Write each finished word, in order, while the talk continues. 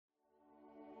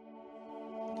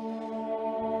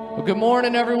Well, good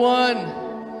morning, everyone.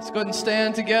 Let's go ahead and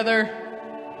stand together.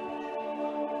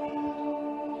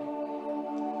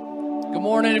 Good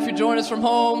morning if you join us from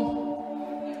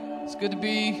home. It's good to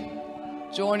be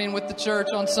joining with the church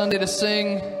on Sunday to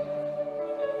sing.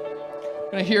 We're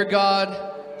going to hear God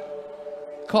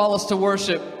call us to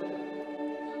worship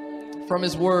from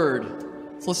His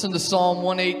Word. Let's listen to Psalm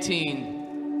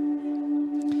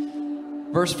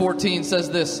 118. Verse 14 says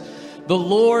this: "The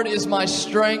Lord is my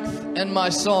strength and my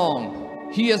song.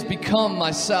 He has become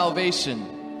my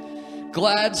salvation.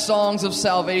 Glad songs of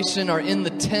salvation are in the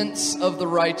tents of the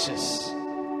righteous."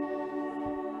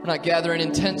 We're not gathering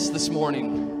in tents this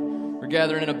morning. We're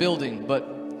gathering in a building. But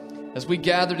as we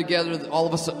gather together, all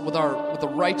of us with the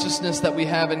righteousness that we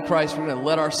have in Christ, we're going to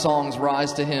let our songs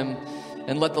rise to Him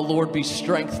and let the Lord be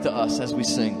strength to us as we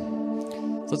sing.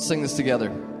 So let's sing this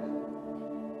together.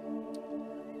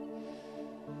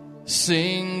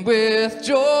 Sing with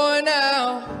joy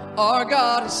now, our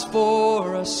God is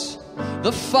for us.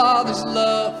 The Father's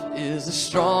love is a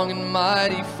strong and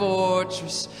mighty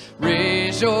fortress.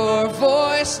 Raise your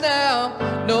voice now,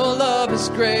 no love is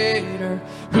greater.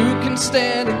 Who can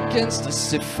stand against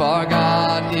us if our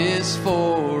God is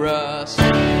for us?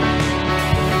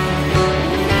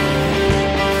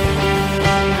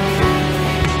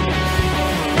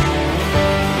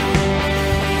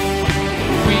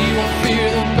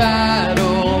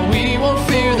 Battle, we won't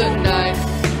fear the night.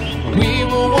 We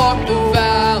will walk the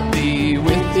valley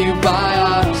with you by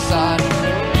our side.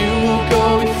 You will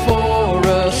go before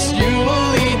us, you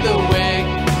will lead the way.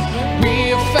 We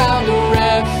have found a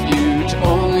refuge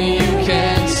only you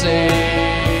can save.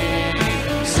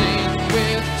 Sing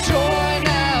with joy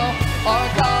now, our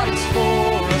God is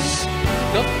for us.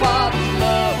 The Father's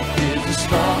love is a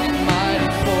strong and mighty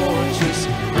fortress.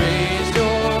 Raise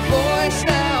your voice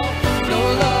now.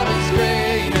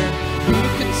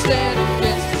 Stand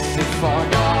against us if our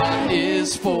God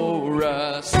is for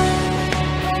us.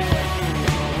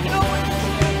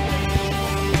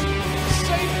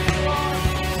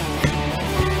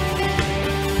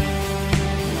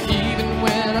 Even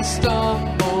when I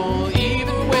stumble,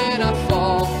 even when I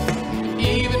fall,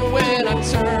 even when I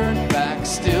turn back,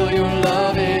 still your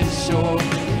love is sure.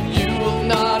 You will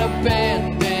not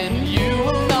abandon, you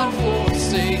will not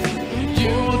forsake.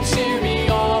 You will cheer me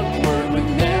onward with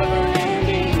never.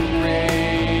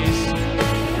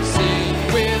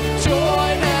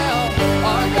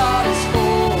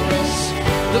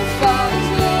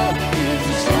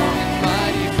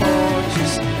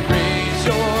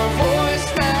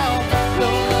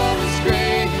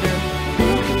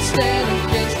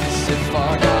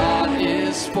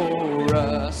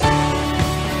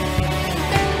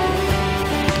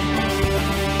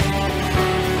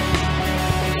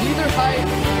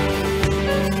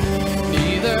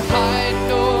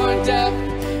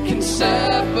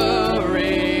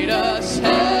 Separate us,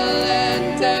 hell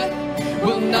and death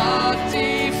will not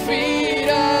defeat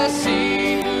us.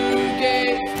 He who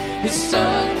gave His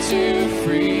Son to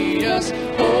free us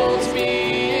holds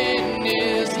me in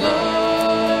His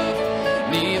love.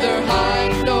 Neither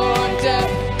height nor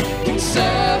depth can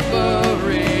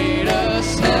separate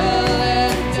us. Hell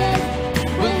and death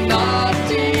will not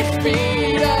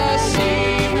defeat us.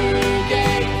 He who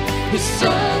gave His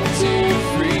Son to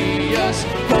free us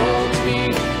holds me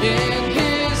in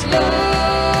His love.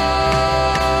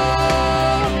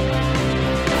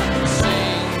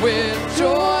 Sing with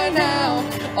joy now,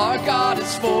 our God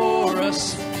is for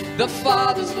us. The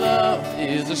Father's love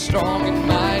is a strong and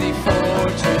mighty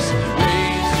fortress.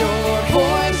 Raise your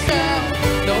voice now,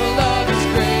 no love is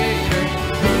greater.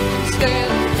 Who can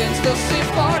stand against us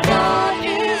if our God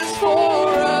is for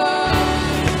us?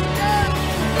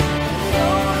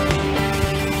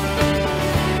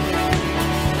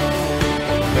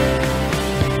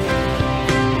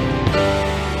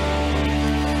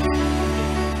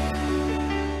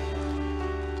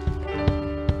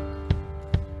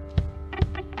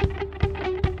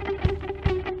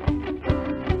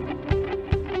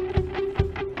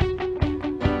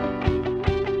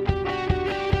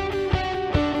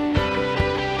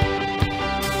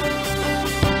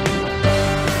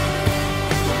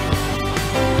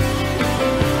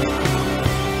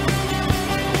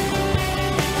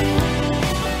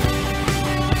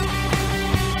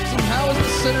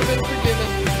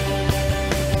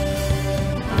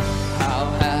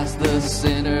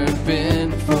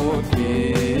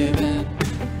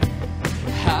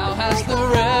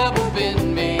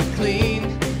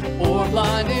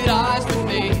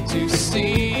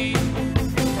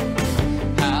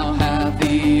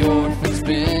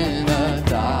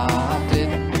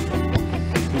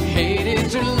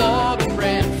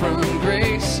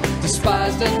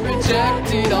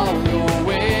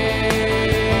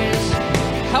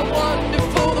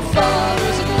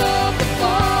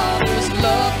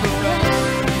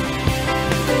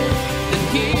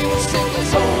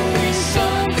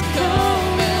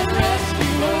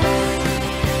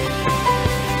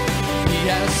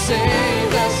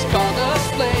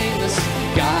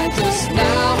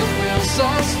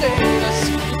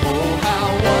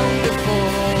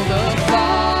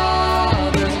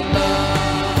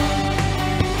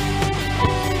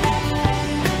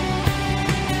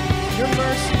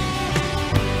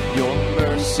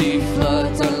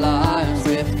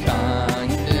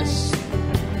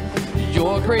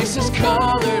 grace has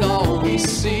colored all we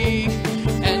see,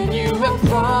 and you have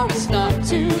promised not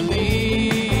to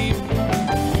leave.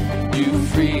 You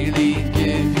freely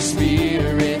give your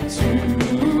spirit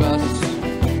to us,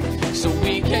 so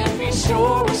we can be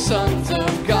sure we're sons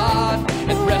of God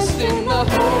and rest in the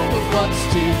hope of what's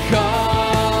to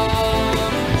come.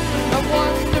 How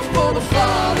wonderful the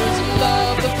Father's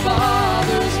love, the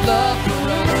Father's love for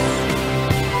us.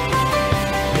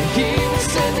 He will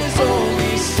send His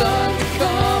only Son to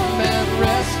come and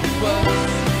rescue us.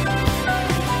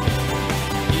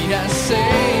 He has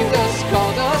saved us,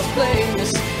 called us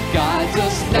blameless, guides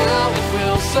us now and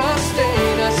will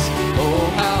sustain us. Oh,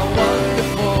 how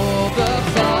wonderful the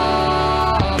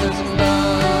Father's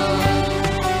love.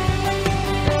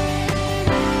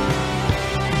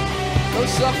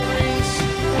 Those sufferings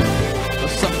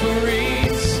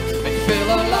may fill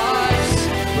our lives.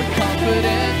 We're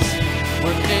confident,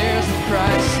 we're heirs of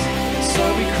Christ, and so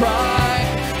we cry,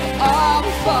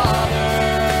 Abba, Father.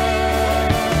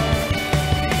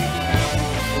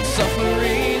 When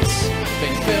sufferings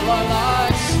may fill our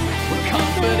lives, we're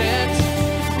confident,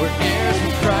 we're heirs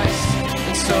of Christ,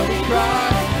 and so we cry,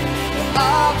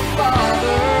 Abba,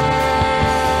 Father.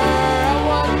 How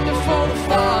wonderful the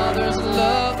Father's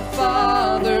love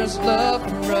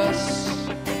for us,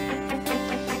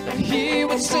 that He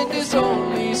would send His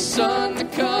only Son to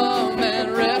come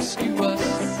and rescue us.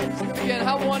 Again,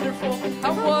 how wonderful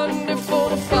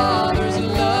the Father's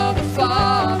love for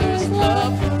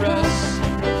us,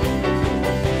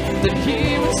 that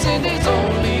He would send His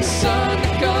only Son to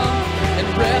come and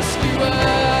rescue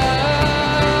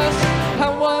us.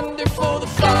 How wonderful the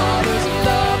Father's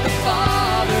love for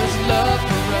us,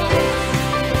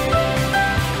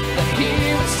 that He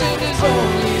would send His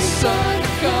only Son to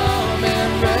come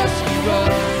and rescue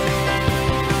us.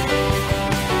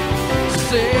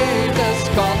 Saved us,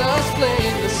 called us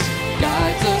blameless,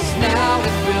 guides us now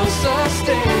and will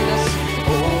sustain us.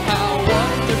 Oh, how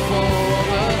wonderful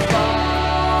the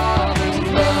Father's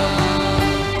love.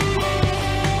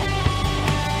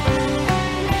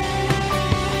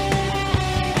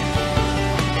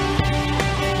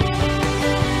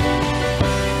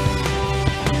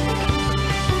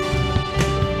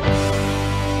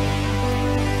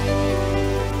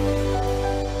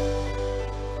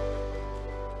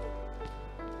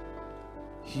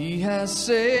 He has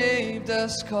saved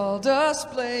us, called us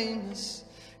blameless,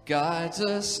 guides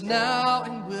us now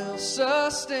and will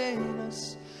sustain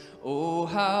us. Oh,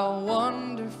 how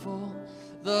wonderful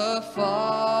the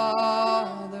Father's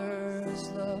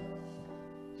love.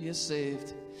 He has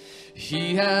saved.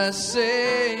 He has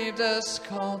saved us,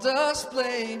 called us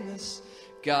blameless,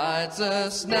 guides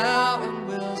us now and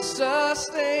will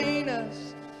sustain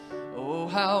us. Oh,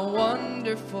 how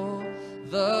wonderful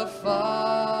the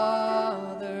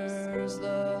Father's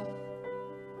love.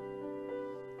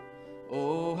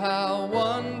 Oh, how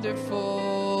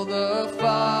wonderful the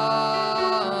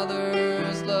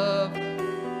Father's love.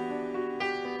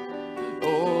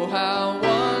 Oh, how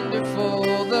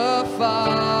wonderful the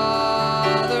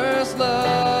Father's love.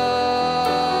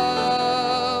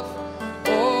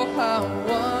 Oh, how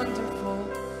wonderful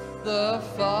the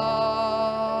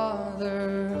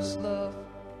Father's love.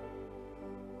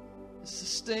 A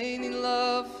sustaining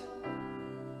love,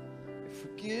 a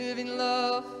forgiving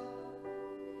love,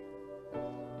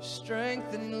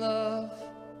 strengthening love,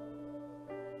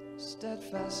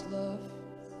 steadfast love.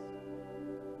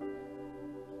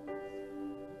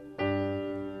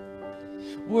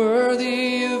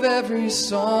 Worthy of every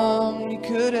song we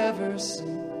could ever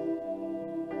sing,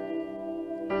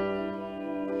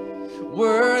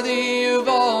 worthy of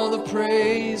all the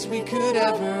praise we could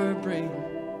ever bring,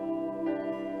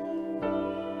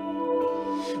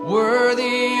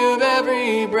 worthy of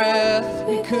every breath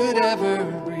we could ever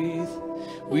breathe.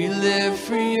 We live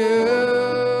for you.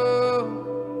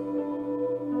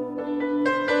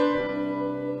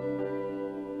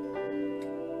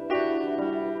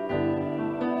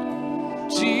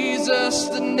 Jesus,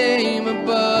 the name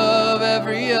above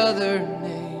every other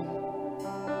name.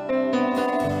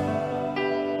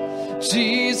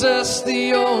 Jesus,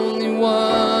 the only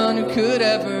one who could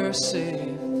ever save.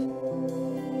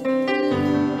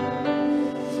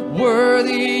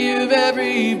 Worthy of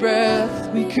every breath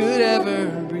we could ever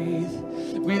breathe.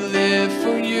 We live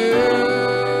for you.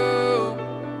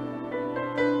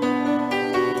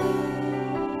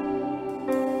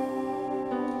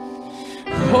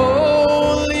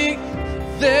 Holy,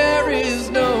 there is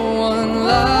no one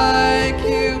like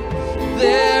you.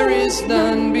 There is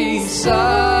none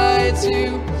besides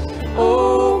you.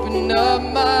 Open up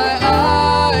my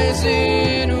eyes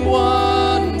in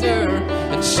wonder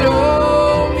and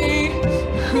show me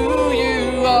who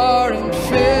you are.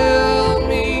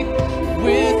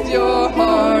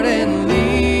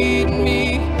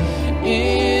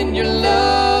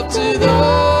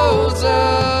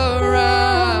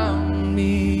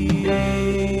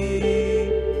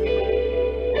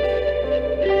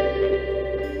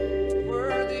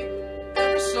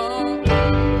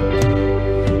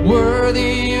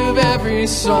 every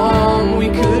song we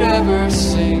could ever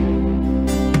sing.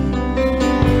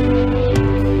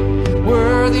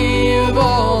 Worthy of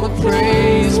all the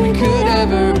praise we could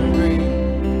ever bring.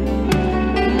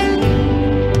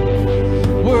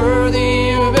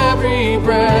 Worthy of every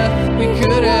breath we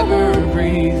could ever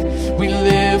breathe. We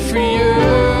live for you.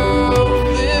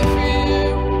 Live for you.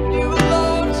 You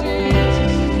alone,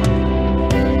 Jesus.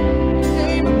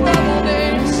 Name above all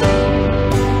names.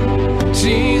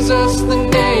 Jesus, the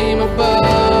name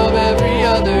above every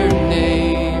other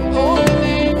name.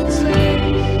 Only can save.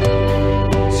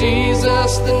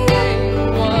 Jesus, the name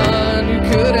of one who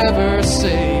could ever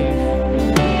save.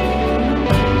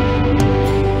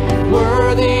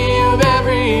 Worthy of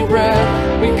every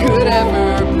breath we could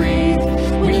ever breathe.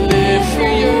 We live for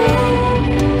you.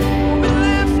 We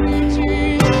live for you,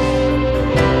 Jesus.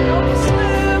 Help us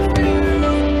live for you.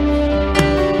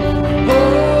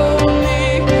 Holy,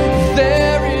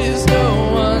 there is no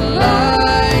one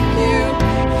like you.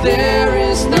 There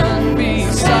is none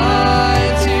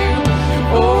besides you.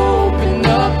 Open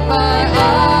up my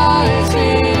eyes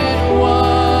in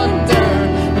wonder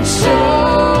and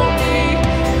show me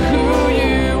who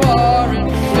you are, and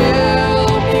fill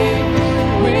me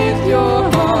with your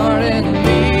heart and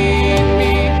lead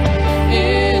me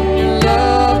in your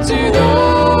love to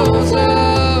those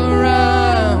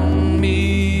around me.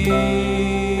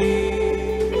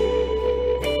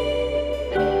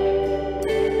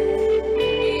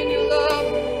 In your love,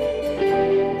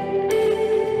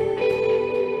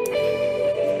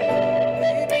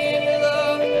 lead me in your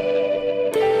love.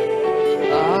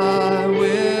 I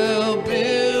will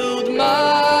build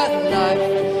my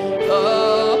life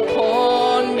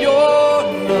upon your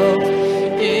love.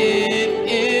 It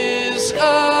is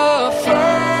a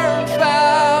firm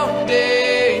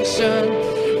foundation.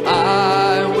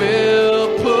 I will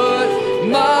put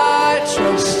my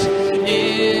trust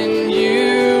in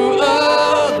you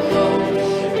alone,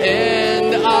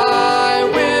 and I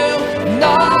will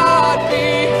not be,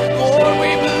 Lord,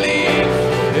 we believe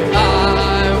that I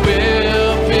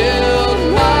will build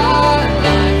my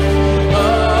life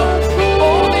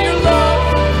upon your love.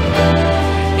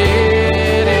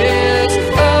 It is a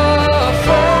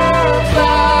firm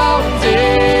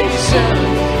foundation.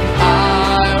 I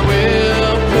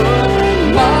will put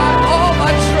all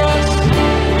my trust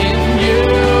in you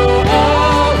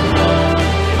alone,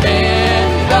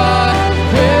 and I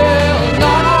will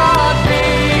not be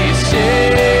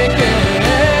shaken.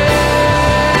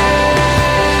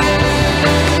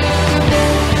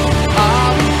 I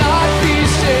will not be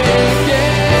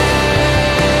shaken.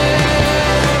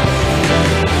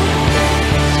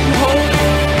 Holy,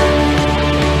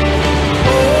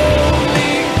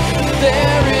 holy,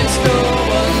 there is no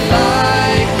one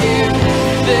like you.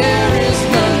 There is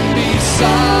none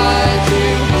beside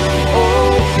you.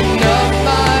 Open up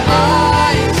my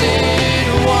eyes in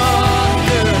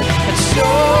wonder and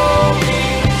show me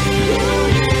who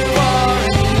you are,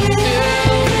 and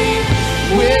fill me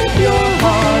with your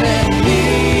heart and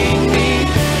lead me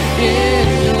in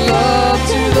your love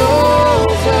to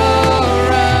those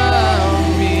around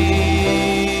me.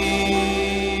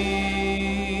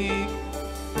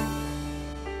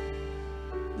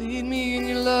 Lead me in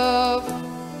your love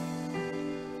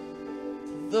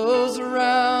to those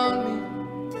around me.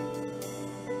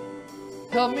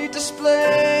 Help me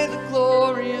display the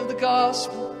glory of the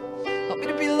gospel. Help me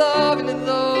to be loving to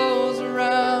those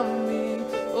around me.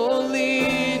 Oh,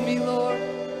 lead me, Lord.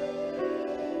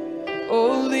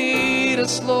 Oh, lead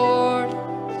us, Lord,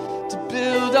 to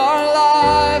build our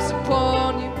lives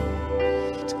upon you,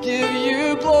 to give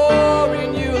you glory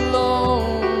and you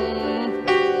alone.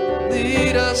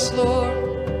 Lead us, Lord.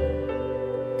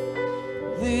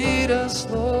 Lead us,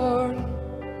 Lord.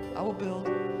 I will build.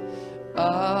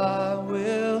 I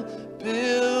will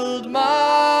build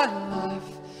my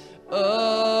life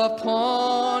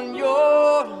upon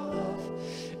your love.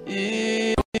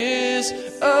 It is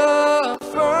a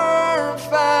firm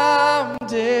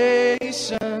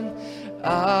foundation.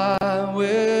 I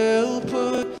will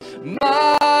put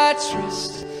my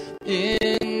trust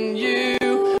in you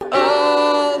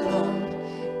alone,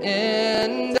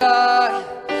 and I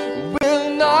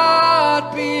will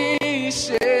not be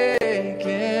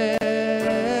shaken.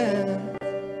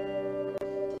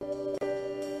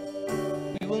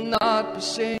 We will not be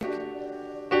shaken.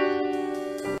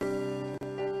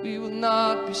 We will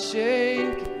not be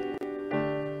shaken.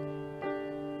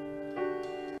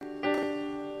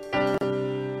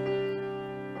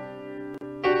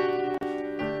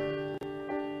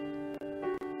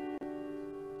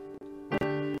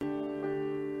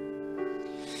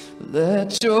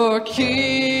 Let your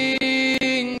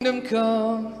kingdom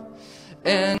come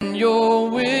and your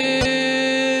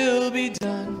will be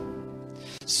done,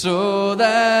 so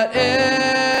that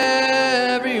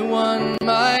everyone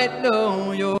might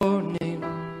know your name.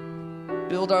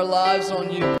 Build our lives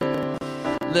on you.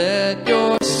 Let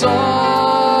your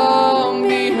song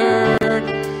be heard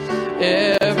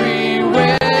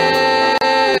everywhere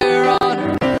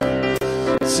on earth,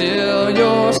 till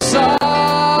your sovereign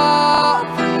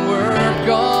work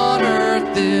on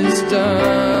earth is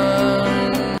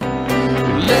done.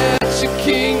 Let your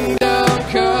kingdom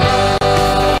come.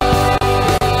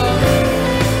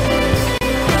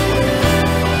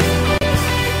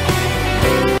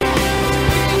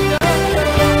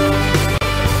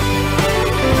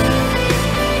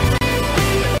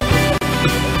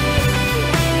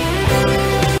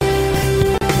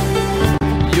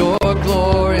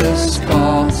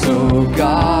 Oh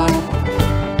God,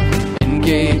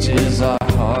 engages our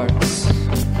hearts.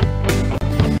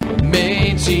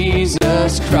 May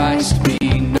Jesus Christ be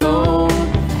known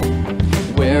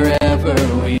wherever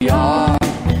we are.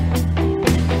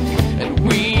 And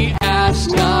we ask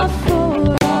not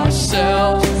for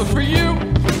ourselves, but for you,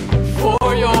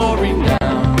 for your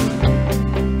renown.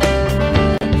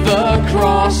 The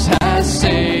cross has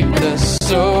saved us,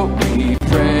 so we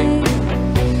pray.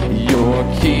 Your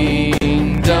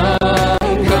kingdom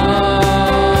come.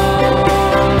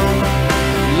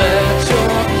 Let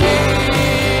your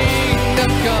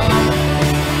kingdom come.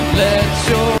 Let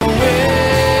your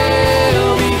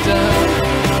will be done,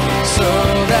 so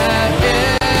that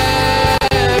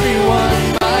everyone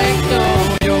might know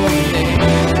your name.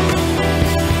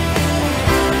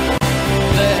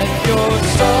 Let your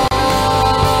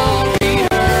song be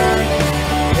heard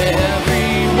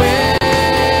everywhere.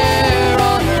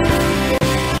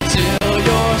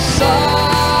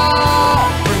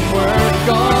 Sovereign work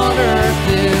on earth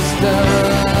is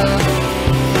done.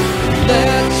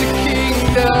 Let your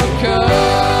kingdom come.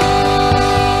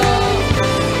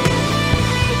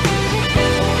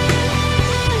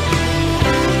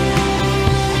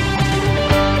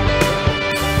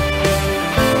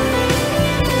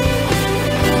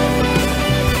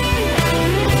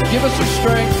 Give us your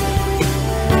strength.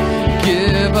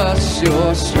 Give us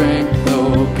your strength,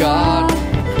 oh God,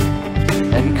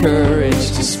 and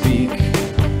courage to speak.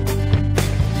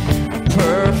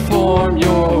 Perform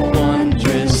your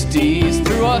wondrous deeds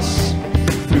through us,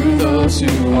 through those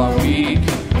who are weak.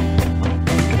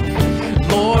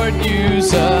 Lord,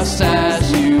 use us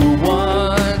as you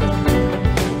want,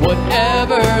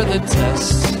 whatever the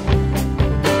test.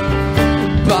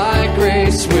 By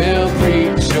grace we'll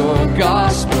preach your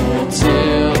gospel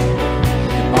till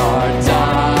our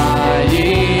dying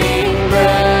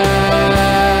breath.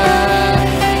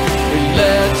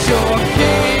 Let your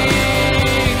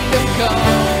kingdom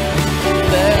come.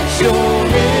 Let your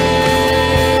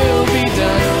will be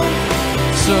done,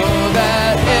 so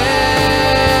that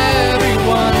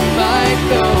everyone might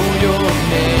know your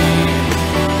name.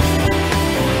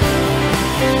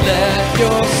 Let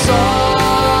your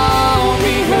song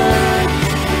be heard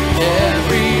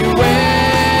everywhere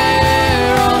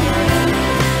on earth.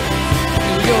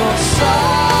 Your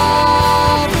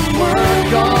sovereign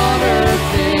work on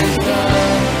earth is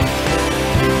done.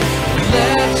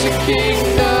 Let your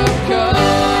kingdom come.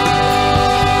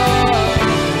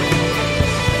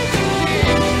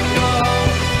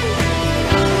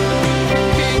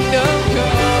 Kingdom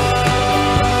come.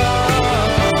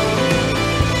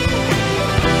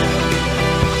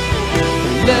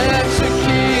 Let your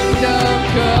kingdom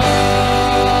come.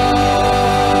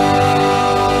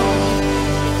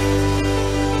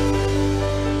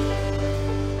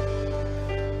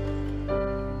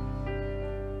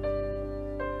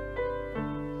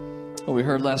 What we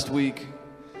heard last week,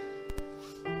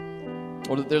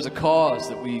 or that there's a cause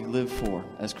that we live for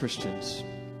as Christians.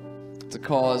 It's a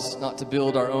cause not to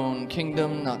build our own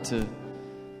kingdom, not to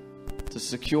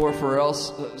secure for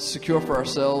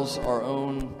ourselves our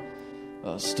own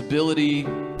stability.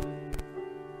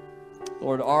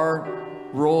 Lord, our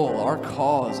role, our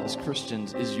cause as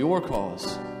Christians is your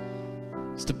cause.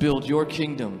 It's to build your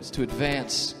kingdom. It's to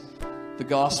advance the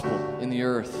gospel in the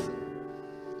earth.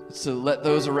 It's to let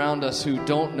those around us who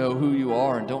don't know who you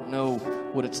are and don't know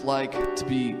what it's like to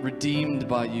be redeemed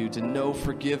by you, to know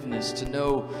forgiveness, to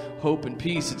know hope and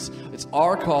peace. It's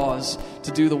our cause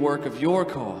to do the work of your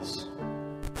cause,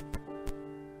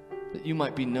 that you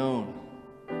might be known.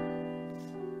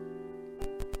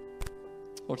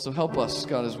 Lord, so help us,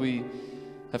 God, as we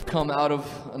have come out of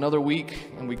another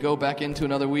week and we go back into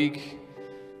another week,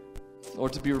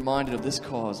 Lord, to be reminded of this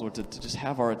cause, Lord, to just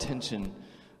have our attention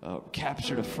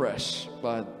captured afresh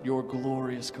by your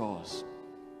glorious cause.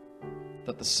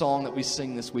 that the song that we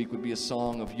sing this week would be a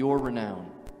song of your renown.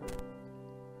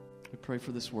 We pray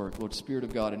for this work. Lord, Spirit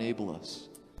of God, enable us.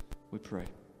 We pray.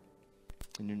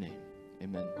 In your name,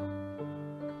 amen.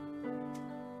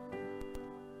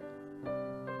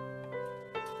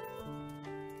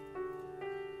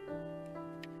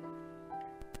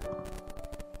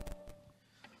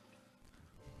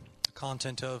 The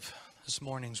content of this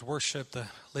morning's worship, the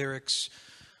lyrics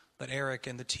that Eric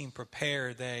and the team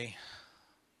prepared, they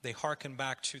hearken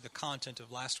back to the content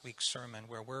of last week's sermon,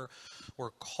 where we're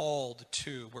called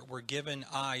to, we're given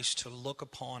eyes to look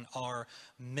upon our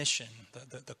mission,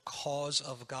 the cause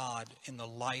of God in the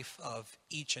life of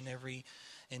each and every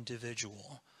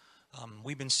individual.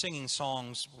 We've been singing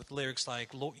songs with lyrics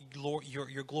like, Lord,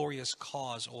 your glorious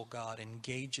cause, O God,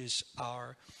 engages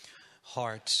our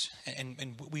hearts.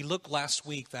 And we looked last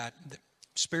week that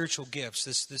spiritual gifts,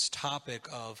 this topic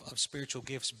of spiritual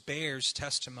gifts bears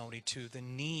testimony to the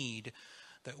need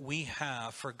that we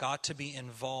have for God to be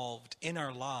involved in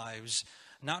our lives,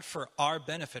 not for our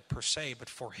benefit per se, but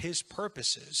for His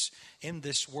purposes in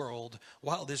this world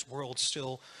while this world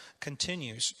still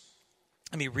continues.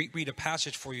 Let me read a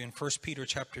passage for you in 1 Peter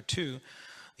chapter 2.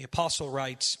 The apostle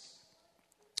writes,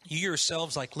 "You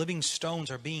yourselves, like living stones,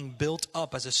 are being built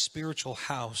up as a spiritual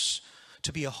house,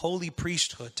 to be a holy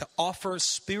priesthood, to offer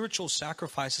spiritual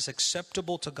sacrifices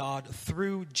acceptable to God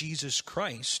through Jesus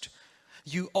Christ.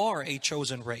 You are a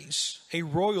chosen race, a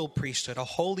royal priesthood, a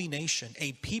holy nation,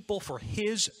 a people for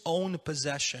His own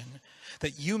possession,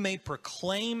 that you may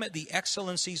proclaim the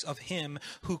excellencies of Him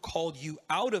who called you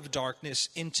out of darkness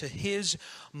into His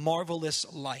marvelous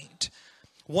light.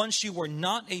 Once you were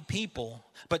not a people,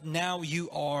 but now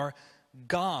you are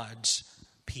God's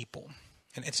people."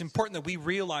 And it's important that we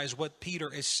realize what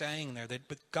Peter is saying there,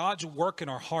 that God's work in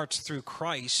our hearts through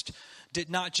Christ did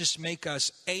not just make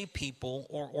us a people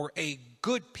or a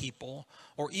good people,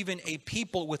 or even a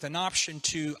people with an option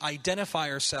to identify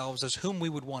ourselves as whom we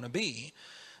would want to be.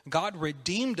 God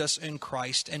redeemed us in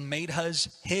Christ and made us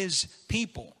His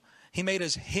people. He made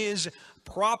us His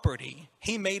property.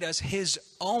 He made us His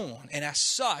own. And as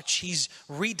such, He's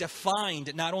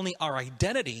redefined not only our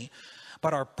identity,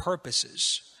 but our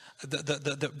purposes.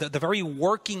 The very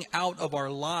working out of our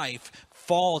life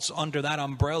falls under that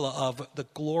umbrella of the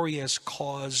glorious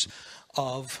cause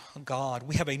of God.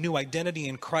 We have a new identity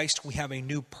in Christ. We have a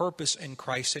new purpose in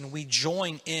Christ, and we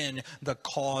join in the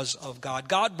cause of God.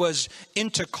 God was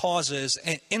into causes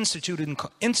and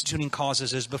instituting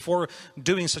causes as before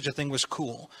doing such a thing was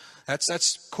cool.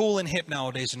 That's cool and hip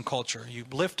nowadays in culture. You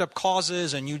lift up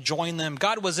causes and you join them.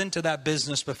 God was into that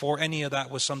business before any of that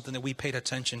was something that we paid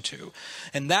attention to.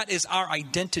 And that is our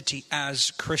identity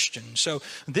as Christians. So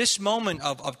this moment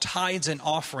of tithes and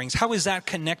offerings, how is that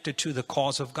connected to the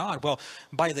cause of God? Well,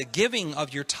 by the giving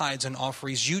of your tithes and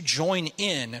offerings, you join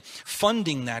in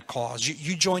funding that cause.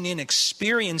 You join in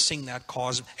experiencing that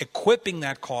cause, equipping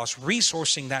that cause,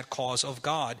 resourcing that cause of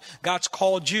God. God's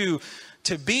called you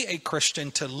to be a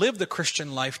Christian, to live the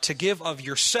Christian life, to give of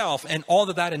yourself and all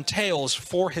that entails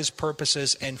for His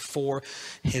purposes and for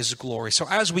His glory. So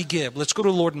as we give, let's go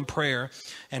to the Lord in prayer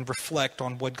and reflect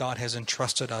on what God has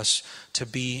entrusted us to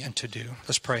be and to do.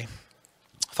 Let's pray.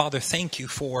 Father, thank you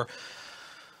for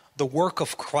the work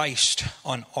of Christ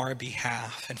on our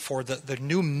behalf and for the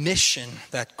new mission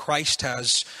that Christ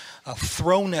has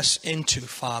thrown us into,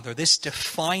 Father. This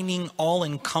defining,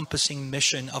 all-encompassing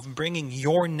mission of bringing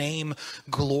your name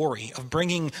glory, of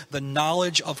bringing the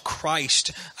knowledge of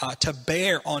Christ to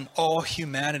bear on all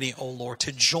humanity, O Lord,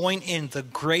 to join in the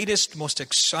greatest, most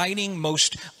exciting,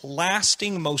 most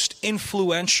lasting, most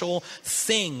influential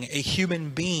thing a human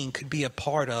being could be a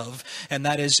part of, and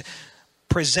that is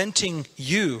presenting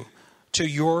you to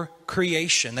your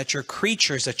creation, that your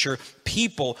creatures, that your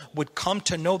people would come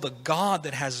to know the God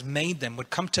that has made them, would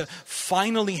come to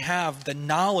finally have the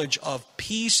knowledge of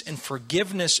peace and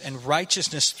forgiveness and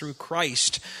righteousness through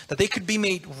Christ, that they could be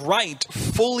made right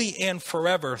fully and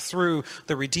forever through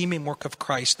the redeeming work of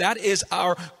Christ. That is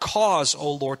our cause,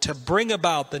 O Lord, to bring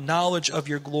about the knowledge of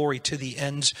your glory to the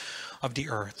ends of the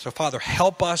earth. So, Father,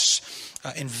 help us,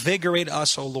 invigorate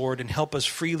us, O Lord, and help us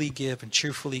freely give and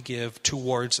cheerfully give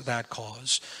towards that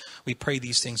cause. We pray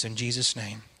these things in Jesus'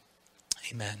 name.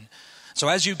 Amen. So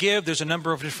as you give, there's a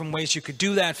number of different ways you could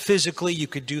do that physically. You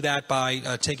could do that by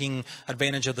taking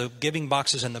advantage of the giving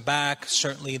boxes in the back.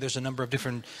 Certainly, there's a number of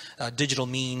different digital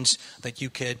means that you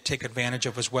could take advantage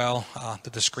of as well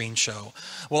that the screen show.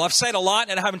 Well, I've said a lot,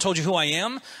 and I haven't told you who I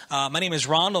am. My name is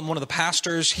Ron. I'm one of the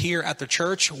pastors here at the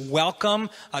church. Welcome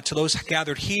to those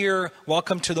gathered here.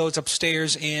 Welcome to those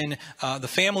upstairs in the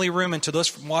family room, and to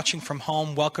those watching from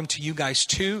home. Welcome to you guys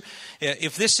too.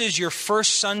 If this is your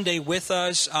first Sunday with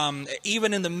us,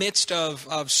 even in the midst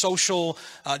of social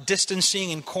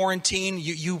distancing and quarantine,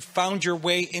 you found your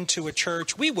way into a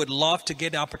church. We would love to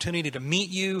get the opportunity to meet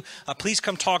you. Please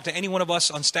come talk to any one of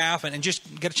us on staff and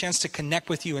just get a chance to connect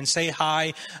with you and say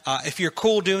hi. If you're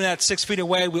cool doing that 6 feet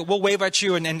away, we'll wave at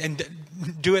you and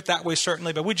do it that way,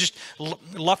 certainly. But we just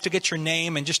love to get your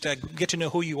name and just get to know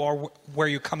who you are, where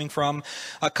you're coming from.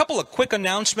 A couple of quick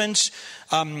announcements.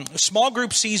 Small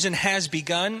group season has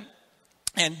begun.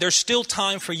 And there's still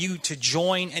time for you to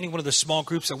join any one of the small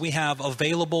groups that we have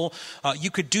available. You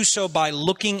could do so by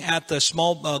looking at the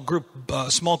small group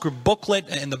booklet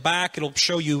in the back. It'll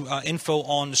show you info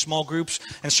on the small groups,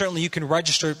 and certainly you can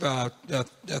register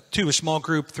to a small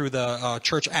group through the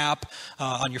church app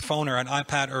on your phone or an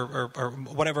iPad or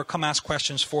whatever. Come ask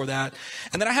questions for that.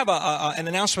 And then I have an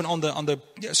announcement on the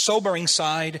sobering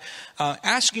side,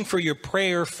 asking for your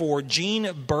prayer for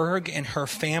Jean Berg and her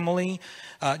family.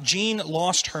 Jean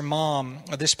lost her mom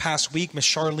this past week. Miss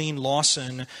Charlene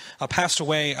Lawson passed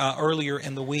away earlier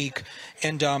in the week.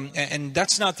 And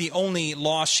that's not the only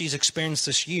loss she's experienced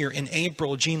this year. In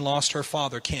April, Jean lost her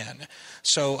father, Ken.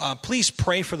 So please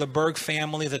pray for the Berg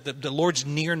family, that the Lord's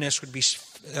nearness would be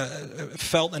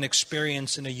felt and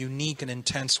experienced in a unique and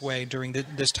intense way during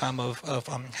this time of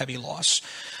heavy loss.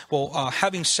 Well,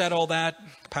 having said all that,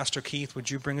 Pastor Keith,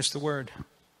 would you bring us the word?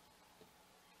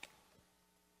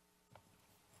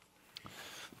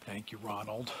 Thank you,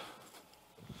 Ronald.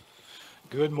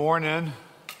 Good morning.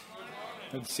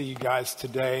 Good to see you guys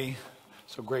today.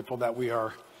 So grateful that we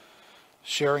are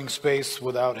sharing space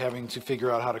without having to figure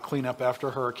out how to clean up after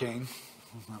a hurricane.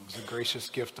 That was a gracious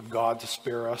gift of God to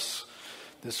spare us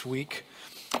this week.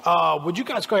 Would you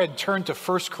guys go ahead and turn to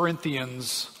 1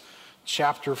 Corinthians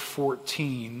chapter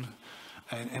 14.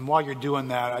 And while you're doing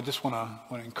that, I just want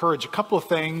to encourage a couple of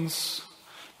things.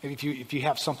 Maybe if you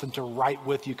have something to write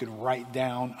with, you can write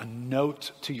down a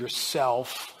note to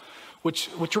yourself, which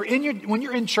when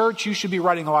you're in church, you should be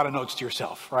writing a lot of notes to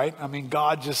yourself, right? I mean,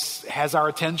 God just has our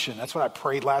attention. That's what I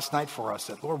prayed last night for us,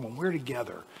 that Lord, when we're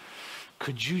together,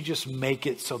 could you just make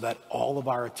it so that all of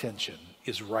our attention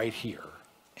is right here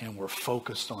and we're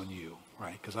focused on you,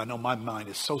 right? Because I know my mind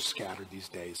is so scattered these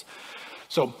days.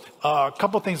 So a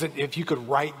couple of things that if you could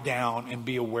write down and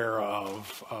be aware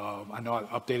of. I know I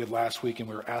updated last week and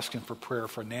we were asking for prayer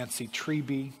for Nancy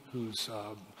Treby, who's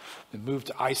been moved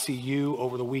to ICU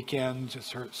over the weekend.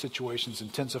 Just her situation's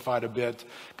intensified a bit.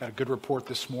 Got a good report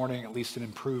this morning, at least an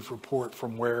improved report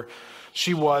from where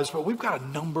she was. But we've got a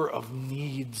number of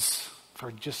needs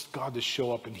for just God to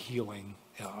show up in healing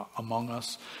among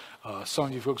us. Some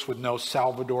of you folks would know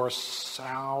Salvador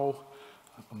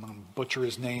I'm going to butcher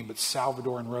his name, but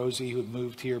Salvador and Rosie, who have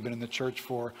moved here, been in the church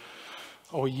for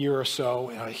a year or so.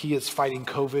 He is fighting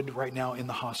COVID right now in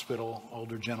the hospital.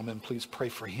 Older gentleman, please pray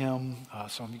for him.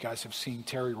 Some of you guys have seen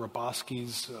Terry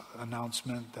Roboski's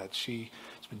announcement that she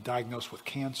has been diagnosed with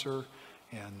cancer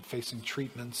and facing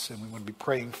treatments, and we want to be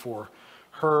praying for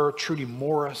her. Trudy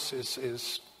Morris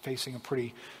is facing a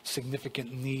pretty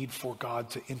significant need for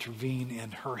God to intervene in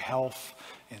her health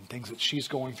and things that she's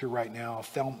going through right now.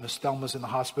 Miss Thelma's in the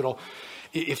hospital.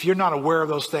 If you're not aware of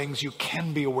those things, you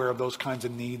can be aware of those kinds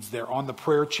of needs. They're on the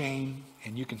prayer chain,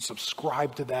 and you can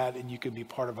subscribe to that, and you can be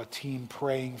part of a team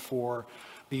praying for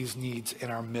these needs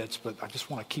in our midst. But I just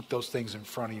want to keep those things in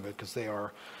front of you because they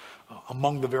are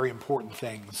among the very important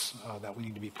things that we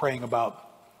need to be praying about.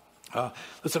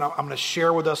 Listen, I'm going to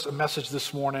share with us a message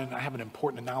this morning. I have an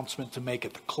important announcement to make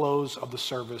at the close of the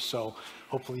service, so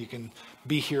hopefully you can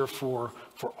be here for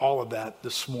all of that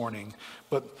this morning.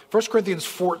 But 1 Corinthians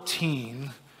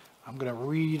 14, I'm going to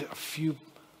read a few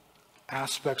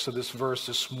aspects of this verse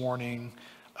this morning.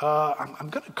 I'm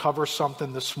going to cover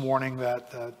something this morning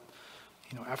that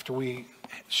after we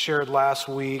shared last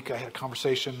week, I had a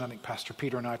conversation. I think Pastor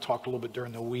Peter and I talked a little bit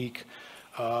during the week.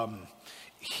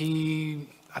 He,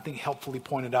 I think, helpfully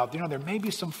pointed out, there may be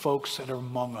some folks that are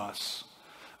among us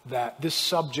that this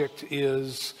subject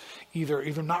is either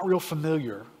not real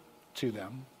familiar to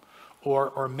them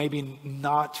or maybe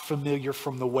not familiar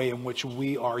from the way in which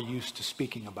we are used to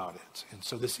speaking about it. And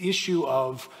so this issue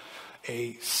of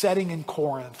a setting in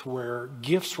Corinth where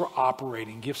gifts were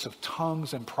operating, gifts of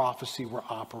tongues and prophecy were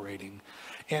operating.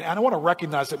 And I want to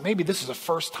recognize that maybe this is the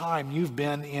first time you've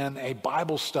been in a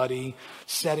Bible study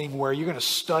setting where you're going to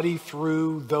study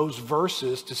through those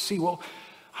verses to see, well,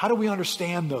 how do we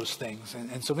understand those things?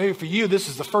 And so maybe for you, this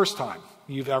is the first time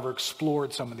you've ever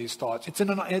explored some of these thoughts. It's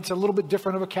a little bit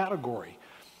different of a category.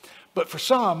 But for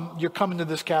some, you're coming to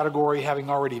this category having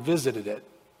already visited it,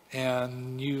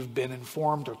 and you've been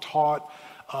informed or taught.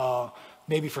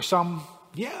 Maybe for some,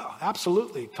 yeah,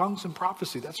 absolutely, tongues and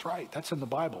prophecy, that's right, that's in the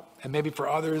Bible. And maybe for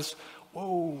others,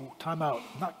 whoa, time out,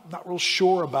 not real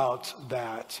sure about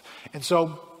that. And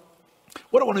so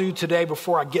what I want to do today,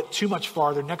 before I get too much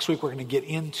farther, next week we're going to get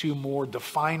into more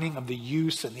defining of the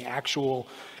use and the actual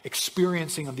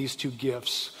experiencing of these two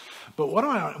gifts. But what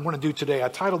I want to do today, I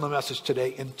titled the message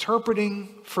today, Interpreting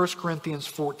 1 Corinthians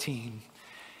 14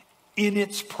 in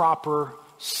its proper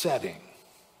setting,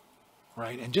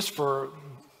 right? And just for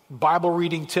Bible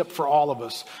reading tip for all of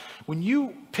us, when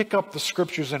you pick up the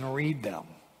scriptures and read them,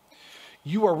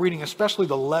 you are reading, especially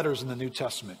the letters in the New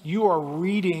Testament, you are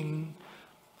reading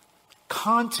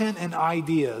content and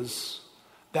ideas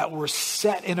that were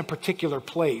set in a particular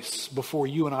place before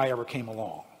you and I ever came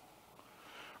along.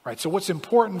 Right, so what's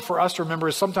important for us to remember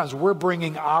is sometimes we're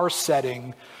bringing our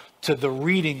setting to the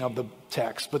reading of the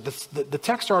text, but the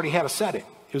text already had a setting.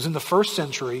 It was in the first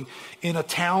century in a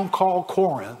town called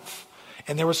Corinth,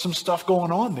 and there was some stuff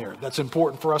going on there that's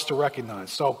important for us to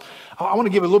recognize. So I want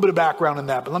to give a little bit of background in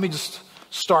that, but let me just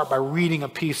start by reading a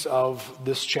piece of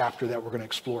this chapter that we're going to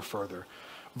explore further.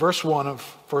 Verse 1 of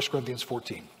 1 Corinthians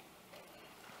 14.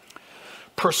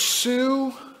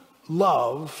 Pursue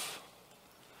love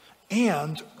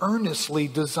and earnestly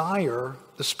desire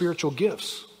the spiritual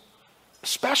gifts,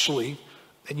 especially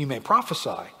that you may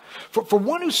prophesy. For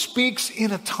one who speaks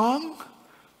in a tongue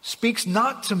speaks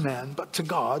not to men, but to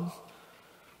God.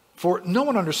 For no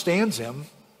one understands him,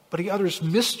 but he utters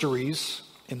mysteries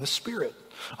in the Spirit.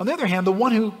 On the other hand, the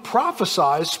one who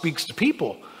prophesies speaks to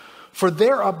people for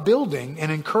their upbuilding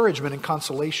and encouragement and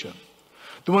consolation.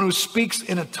 The one who speaks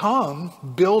in a tongue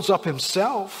builds up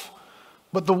himself,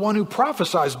 but the one who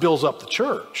prophesies builds up the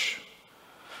church.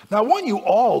 Now I want you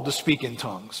all to speak in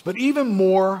tongues, but even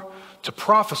more to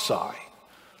prophesy.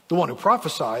 The one who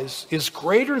prophesies is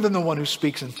greater than the one who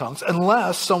speaks in tongues,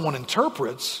 unless someone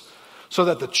interprets, so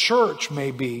that the church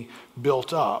may be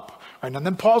built up. Right, and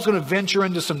then Paul's going to venture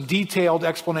into some detailed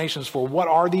explanations for what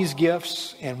are these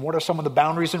gifts and what are some of the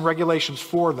boundaries and regulations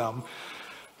for them.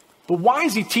 But why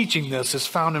is he teaching this is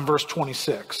found in verse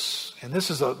 26. And this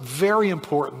is a very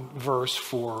important verse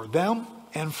for them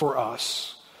and for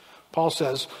us. Paul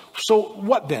says, so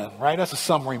what then, right? That's a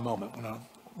summary moment when a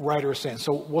writer is saying,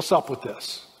 so what's up with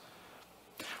this?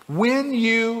 When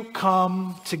you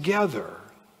come together,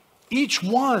 each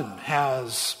one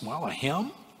has, well, a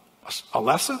hymn, a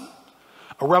lesson,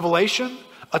 a revelation,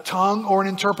 a tongue, or an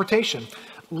interpretation.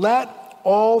 Let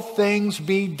all things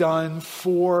be done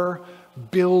for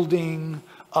building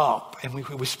up. And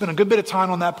we spent a good bit of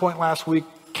time on that point last week.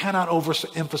 Cannot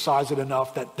overemphasize it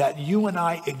enough that you and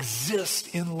I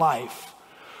exist in life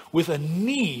with a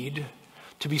need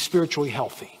to be spiritually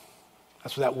healthy.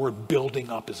 That's what that word building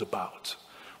up is about.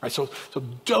 Right? So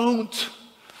don't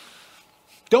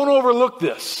overlook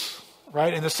this.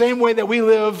 Right? In the same way that we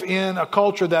live in a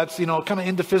culture that's, kind of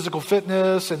into physical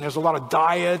fitness, and there's a lot of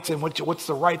diets and what's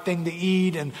the right thing to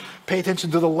eat, and pay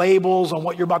attention to the labels on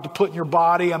what you're about to put in your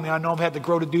body. I mean, I know I've had to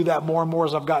grow to do that more and more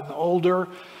as I've gotten older.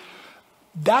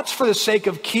 That's for the sake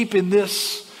of keeping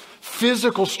this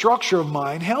physical structure of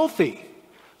mine healthy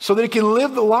so that it can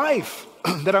live the life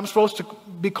that I'm supposed to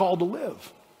be called to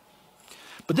live.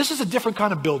 But this is a different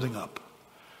kind of building up.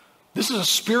 This is a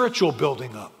spiritual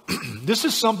building up. This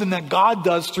is something that God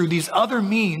does through these other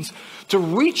means to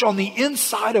reach on the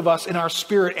inside of us in our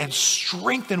spirit and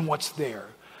strengthen what's there,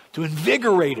 to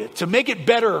invigorate it, to make it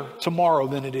better tomorrow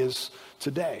than it is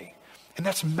today. And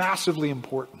that's massively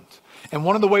important. And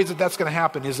one of the ways that that's going to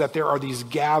happen is that there are these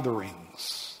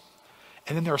gatherings.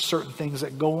 And then there are certain things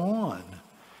that go on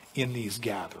in these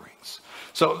gatherings.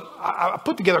 So I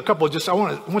put together a couple of I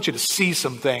want you to see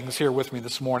some things here with me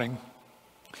this morning.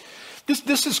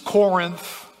 This is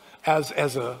Corinth as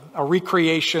a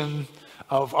recreation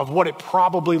of what it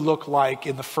probably looked like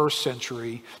in the first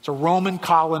century. It's a Roman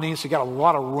colony, so you got a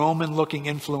lot of Roman-looking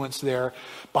influence there.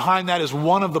 Behind that is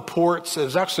one of the ports.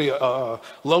 It's actually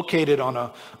located on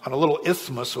a little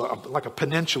isthmus, like a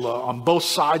peninsula. On both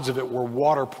sides of it were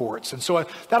water ports. And so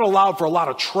that allowed for a lot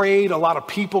of trade, a lot of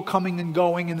people coming and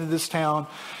going into this town.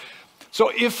 So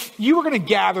if you were going to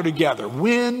gather together,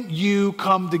 when you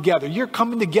come together, you're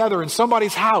coming together in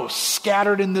somebody's house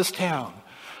scattered in this town,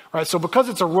 right? So because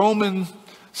it's a Roman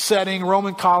setting,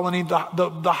 Roman colony,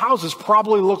 the houses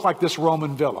probably look like this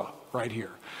Roman villa right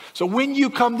here. So when you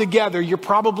come together, you're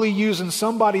probably using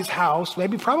somebody's house,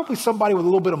 probably somebody with a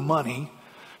little bit of money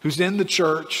who's in the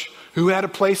church, who had a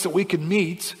place that we could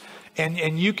meet,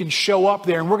 and you can show up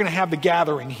there, and we're going to have the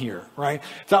gathering here, right?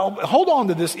 So hold on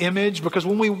to this image, because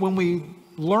when we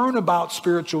learn about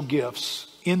spiritual gifts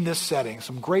in this setting,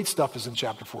 some great stuff is in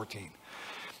chapter 14.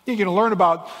 You're going to learn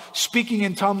about speaking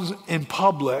in tongues in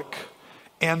public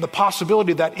and the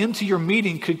possibility that into your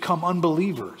meeting could come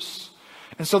unbelievers.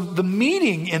 And so the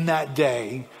meeting in that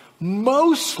day,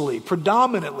 mostly,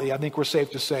 predominantly, I think we're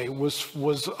safe to say,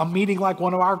 was a meeting like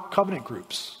one of our covenant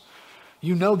groups.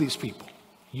 You know these people.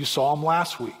 You saw them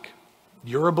last week.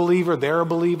 You're a believer, they're a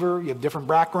believer. You have different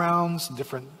backgrounds,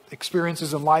 different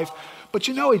experiences in life, but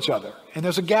you know each other, and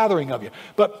there's a gathering of you.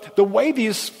 But the way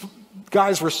these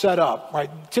guys were set up, right?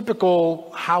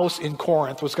 Typical house in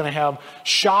Corinth was going to have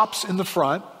shops in the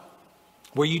front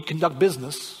where you'd conduct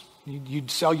business.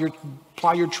 You'd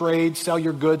ply your trade, sell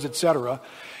your goods, etc.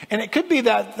 And it could be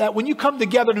that when you come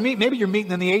together to meet, maybe you're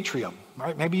meeting in the atrium,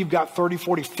 right? Maybe you've got 30,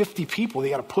 40, 50 people that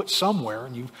you got to put somewhere,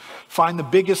 and you find the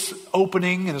biggest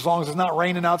opening, and as long as it's not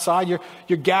raining outside,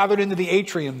 you're gathered into the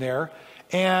atrium there.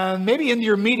 And maybe into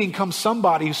your meeting comes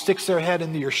somebody who sticks their head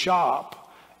into your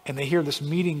shop, and they hear this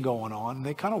meeting going on, and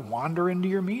they kind of wander into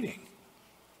your meeting.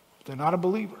 They're not a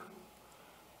believer.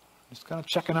 Just kind of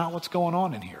checking out what's going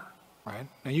on in here, right?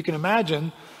 Now you can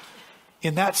imagine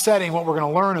in that setting, what we're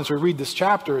going to learn as we read this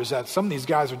chapter is that some of these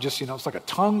guys are just, it's like a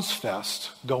tongues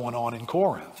fest going on in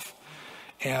Corinth.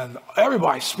 And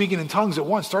everybody's speaking in tongues at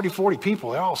once, 30, 40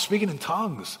 people, they're all speaking in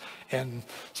tongues. And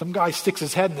some guy sticks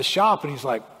his head in the shop and he's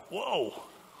like, whoa,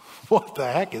 what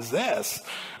the heck is this,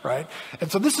 right?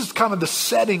 And so this is kind of the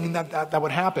setting that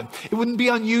would happen. It wouldn't be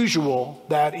unusual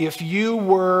that if you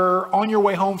were on your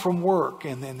way home from work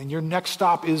and your next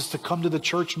stop is to come to the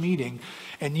church meeting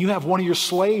and you have one of your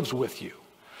slaves with you,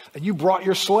 and you brought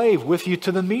your slave with you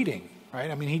to the meeting, right?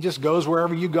 I mean, he just goes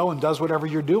wherever you go and does whatever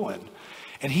you're doing.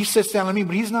 And he sits down,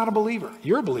 but he's not a believer.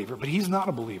 You're a believer, but he's not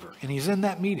a believer. And he's in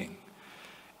that meeting.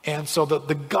 And so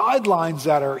the guidelines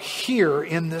that are here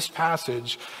in this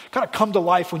passage kind of come to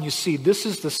life when you see this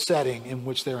is the setting in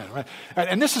which they're in, right?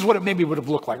 And this is what it maybe would have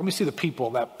looked like. Let me see the people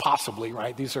that possibly,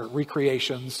 right? These are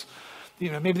recreations.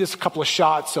 Maybe there's a couple of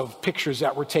shots of pictures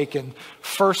that were taken.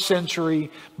 First century,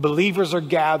 believers are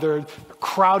gathered,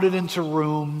 crowded into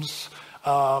rooms,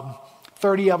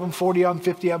 30 of them, 40 of them,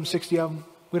 50 of them, 60 of them.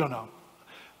 We don't know.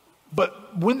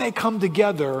 But when they come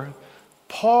together,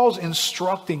 Paul's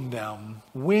instructing them,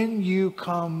 when you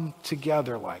come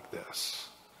together like this,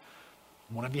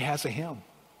 one of you has a hymn.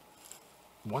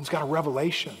 One's got a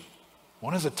revelation.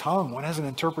 One has a tongue. One has an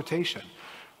interpretation.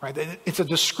 Right? It's a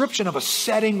description of a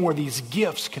setting where these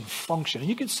gifts can function. And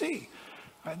you can see,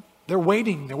 right? They're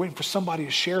waiting for somebody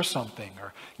to share something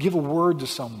or give a word to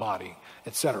somebody,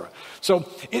 etc. So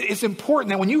it's important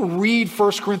that when you read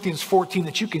 1 Corinthians 14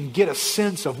 that you can get a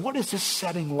sense of what is this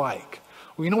setting like.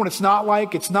 Well, you know what it's not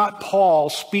like? It's not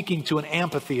Paul speaking to an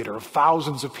amphitheater of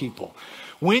thousands of people.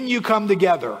 When you come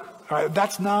together, right,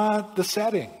 that's not the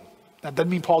setting. That doesn't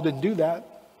mean Paul didn't do that.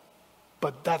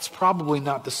 But that's probably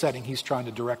not the setting he's trying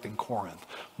to direct in Corinth.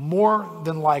 More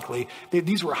than likely,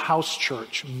 these were house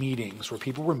church meetings where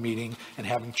people were meeting and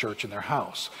having church in their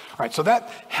house. All right, so that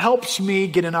helps me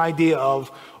get an idea of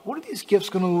what are these gifts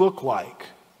going to look like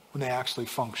when they actually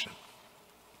function.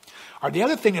 All right, the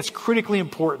other thing that's critically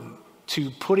important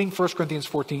to putting 1 Corinthians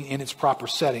 14 in its proper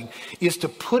setting is to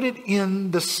put it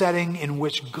in the setting in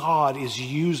which God is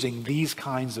using these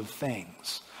kinds of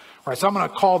things. All right, so I'm going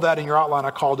to call that in your outline,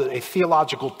 I called it a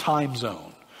theological time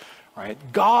zone. All right,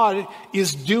 God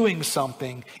is doing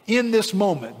something in this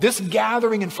moment. This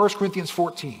gathering in 1 Corinthians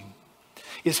 14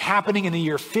 is happening in the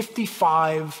year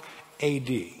 55 AD.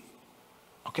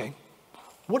 Okay,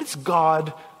 what is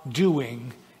God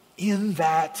doing in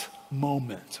that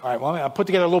moment? All right, well, I'll put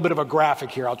together a little bit of a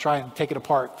graphic here. I'll try and take it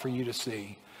apart for you to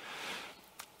see.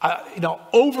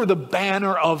 Over the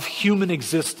banner of human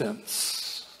existence,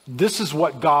 this is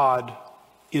what God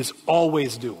is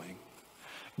always doing.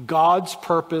 God's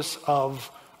purpose of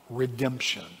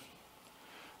redemption.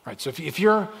 Right? So if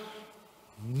you're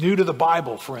new to the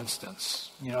Bible, for instance,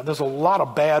 there's a lot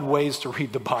of bad ways to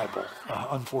read the Bible,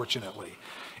 unfortunately.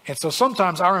 And so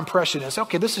sometimes our impression is,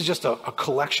 okay, this is just a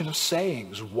collection of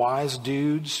sayings. Wise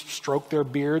dudes stroked their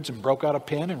beards and broke out a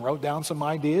pen and wrote down some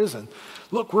ideas. And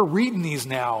look, we're reading these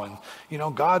now. And,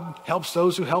 God helps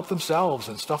those who help themselves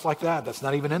and stuff like that. That's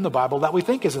not even in the Bible that we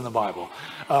think is in the Bible.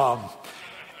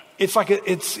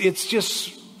 It's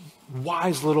just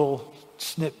wise little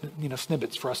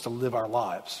snippets for us to live our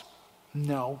lives.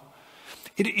 No.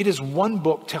 It is one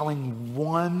book telling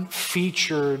one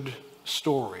featured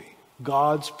story.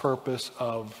 God's purpose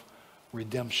of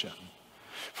redemption.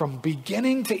 From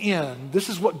beginning to end, this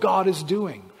is what God is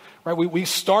doing. Right? We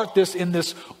start this in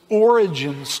this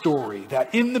origin story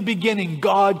that in the beginning,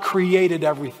 God created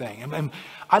everything. And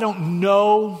I don't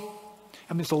know,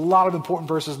 it's a lot of important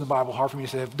verses in the Bible, hard for me to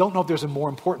say. I don't know if there's a more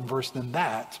important verse than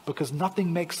that, because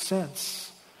nothing makes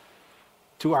sense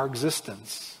to our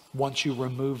existence once you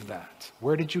remove that.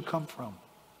 Where did you come from?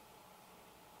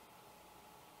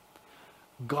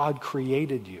 God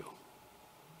created you.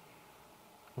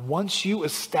 Once you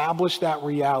establish that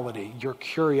reality, your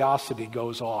curiosity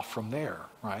goes off from there,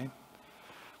 right?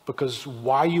 Because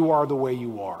why you are the way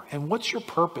you are, and what's your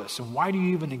purpose, and why do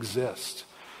you even exist?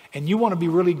 And you want to be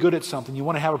really good at something, you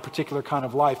want to have a particular kind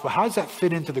of life, but how does that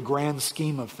fit into the grand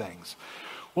scheme of things?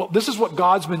 Well, this is what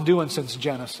God's been doing since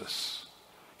Genesis.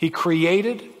 He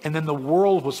created, and then the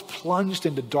world was plunged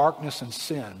into darkness and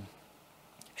sin.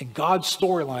 And God's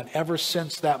storyline ever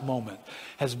since that moment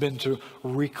has been to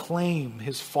reclaim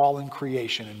his fallen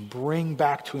creation and bring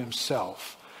back to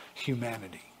himself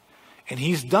humanity. And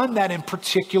he's done that in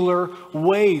particular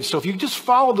ways. So if you just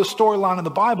follow the storyline of the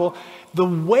Bible, the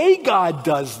way God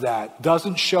does that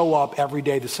doesn't show up every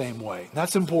day the same way. And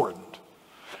that's important.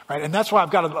 Right? And that's why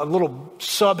I've got a little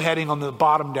subheading on the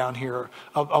bottom down here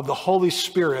of the Holy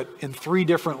Spirit in 3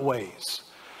 different ways.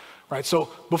 Right, so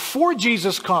before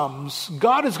Jesus comes,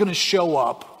 God is going to show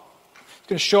up. He's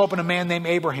going to show up in a man named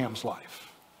Abraham's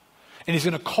life. And he's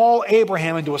going to call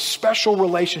Abraham into a special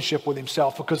relationship with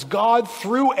himself, because God,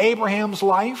 through Abraham's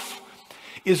life,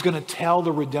 is going to tell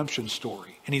the redemption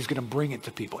story. And he's going to bring it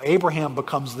to people. Abraham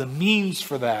becomes the means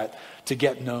for that to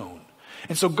get known.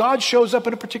 And so God shows up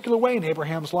in a particular way in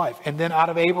Abraham's life. And then out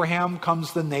of Abraham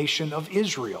comes the nation of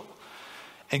Israel.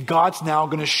 And God's now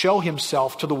going to show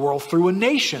himself to the world through a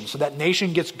nation. So that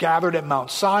nation gets gathered at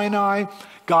Mount Sinai.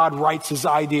 God writes his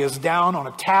ideas down on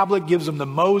a tablet, gives them to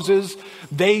Moses.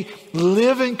 They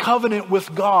live in covenant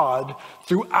with God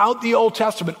throughout the Old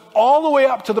Testament, all the way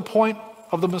up to the point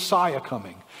of the Messiah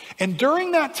coming. And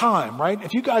during that time, right,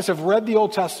 if you guys have read the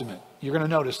Old Testament, you're going to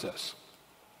notice this.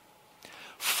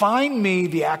 Find me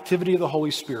the activity of the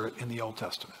Holy Spirit in the Old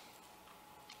Testament.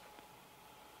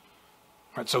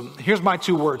 All right, so here's my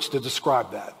 2 words to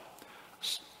describe that.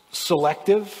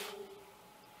 Selective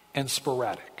and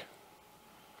sporadic.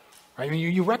 Right? I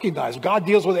mean, you recognize God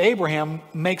deals with Abraham,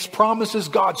 makes promises,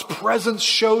 God's presence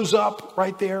shows up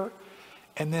right there,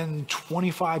 and then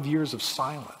 25 years of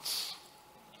silence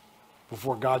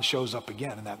before God shows up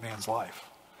again in that man's life.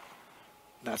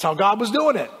 That's how God was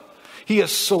doing it. He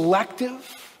is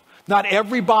selective. Not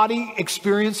everybody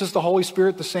experiences the Holy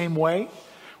Spirit the same way.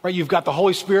 Right, you've got the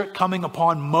Holy Spirit coming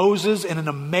upon Moses in an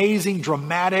amazing,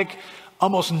 dramatic,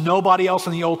 almost nobody else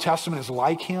in the Old Testament is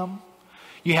like him.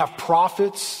 You have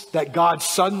prophets that God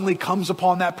suddenly comes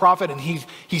upon that prophet and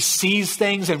he sees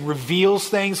things and reveals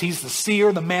things. He's the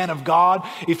seer, the man of God.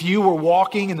 If you were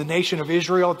walking in the nation of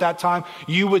Israel at that time,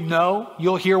 you would know.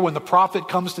 You'll hear when the prophet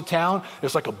comes to town,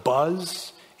 there's like a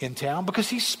buzz in town because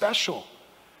he's special.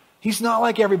 He's not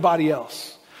like everybody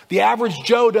else. The average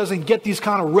Joe doesn't get these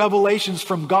kind of revelations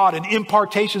from God and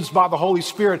impartations by the Holy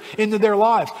Spirit into their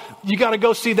lives. You got to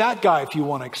go see that guy if you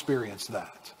want to experience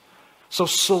that. So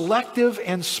selective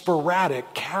and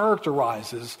sporadic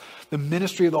characterizes the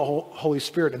ministry of the Holy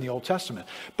Spirit in the Old Testament.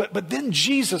 But then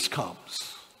Jesus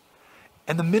comes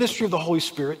and the ministry of the Holy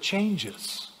Spirit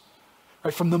changes.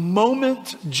 Right? From the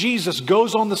moment Jesus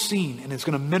goes on the scene and is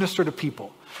going to minister to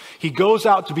people, he goes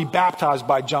out to be baptized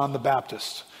by John the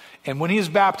Baptist. And when he is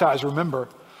baptized, remember,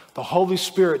 the Holy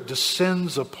Spirit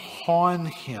descends upon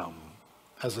him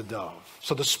as a dove.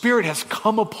 So the Spirit has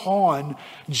come upon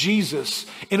Jesus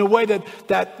in a way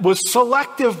that was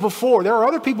selective before. There are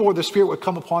other people where the Spirit would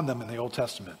come upon them in the Old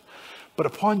Testament. But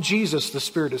upon Jesus, the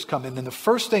Spirit has come. And then the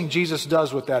first thing Jesus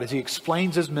does with that is he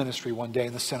explains his ministry one day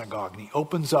in the synagogue. And he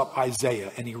opens up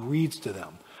Isaiah and he reads to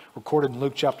them, recorded in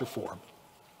Luke chapter 4.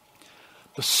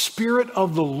 The Spirit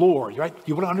of the Lord, right?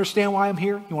 You want to understand why I'm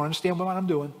here? You want to understand what I'm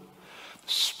doing?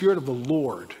 The Spirit of the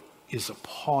Lord is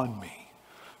upon me,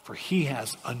 for he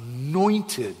has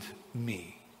anointed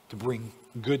me to bring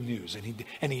good news.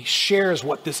 And he shares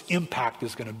what this impact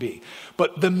is going to be.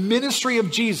 But the ministry of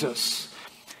Jesus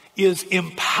is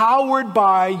empowered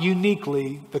by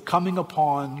uniquely the coming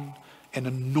upon an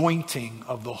anointing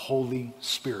of the Holy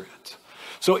Spirit.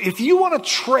 So if you want to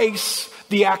trace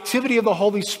the activity of the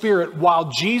Holy Spirit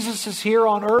while Jesus is here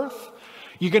on earth,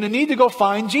 you're going to need to go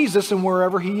find Jesus and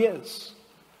wherever he is.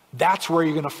 That's where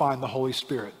you're going to find the Holy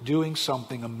Spirit doing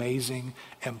something amazing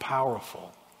and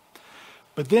powerful.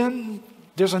 But then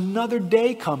there's another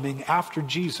day coming after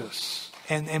Jesus.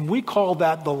 And we call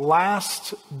that the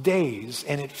last days.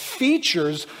 And it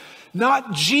features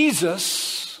not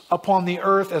Jesus upon the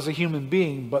earth as a human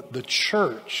being, but the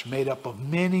church made up of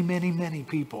many, many, many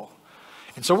people.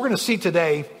 And so we're going to see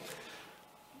today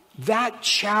that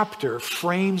chapter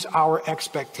frames our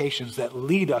expectations that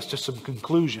lead us to some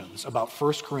conclusions about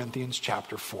 1 Corinthians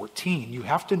chapter 14. You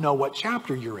have to know what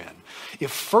chapter you're in.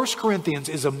 If 1 Corinthians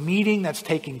is a meeting that's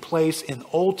taking place in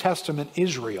Old Testament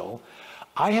Israel,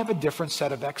 I have a different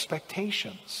set of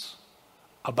expectations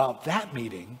about that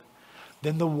meeting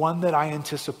than the one that I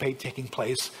anticipate taking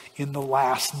place in the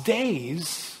last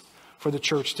days for the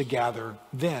church to gather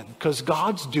then. Because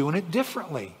God's doing it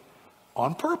differently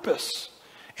on purpose.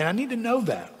 And I need to know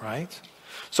that, right?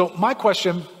 So my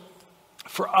question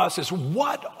for us is,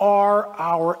 what are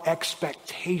our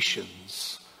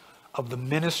expectations of the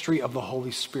ministry of the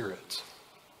Holy Spirit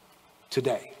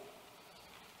today?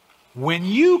 When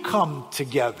you come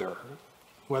together,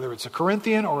 whether it's a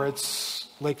Corinthian or it's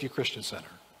Lakeview Christian Center,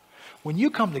 when you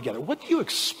come together, what do you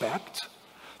expect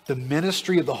the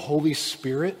ministry of the Holy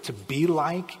Spirit to be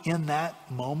like in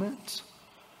that moment?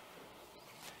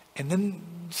 And then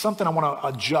something I want to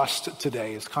adjust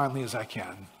today as kindly as I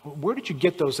can. Where did you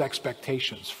get those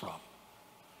expectations from?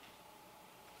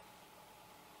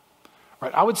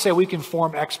 Right, I would say we can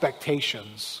form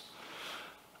expectations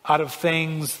out of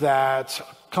things that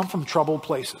come from troubled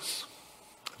places.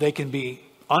 They can be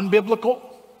unbiblical.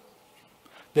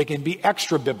 They can be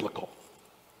extra biblical.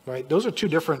 Right? Those are two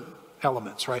different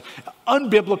elements, right?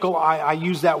 Unbiblical, I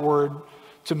use that word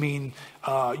to mean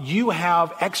you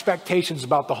have expectations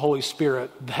about the Holy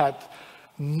Spirit that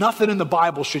nothing in the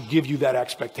Bible should give you that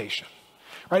expectation,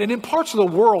 right? And in parts of the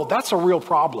world, that's a real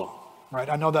problem, right?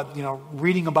 I know that,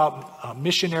 reading about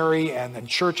missionary and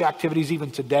church activities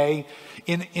even today,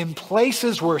 in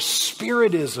places where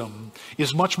spiritism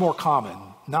is much more common,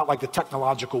 not like the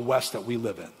technological West that we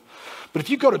live in. But if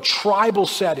you go to tribal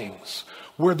settings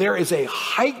where there is a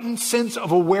heightened sense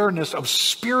of awareness of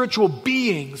spiritual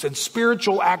beings and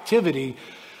spiritual activity,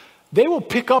 they will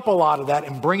pick up a lot of that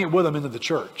and bring it with them into the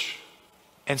church.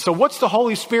 And so what's the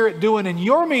Holy Spirit doing in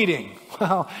your meeting?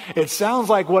 Well, it sounds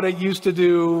like what it used to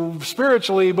do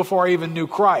spiritually before I even knew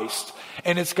Christ.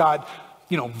 And it's got,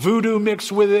 voodoo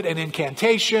mixed with it and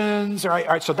incantations. All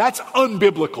right, so that's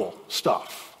unbiblical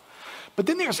stuff. But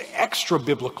then there's extra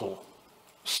biblical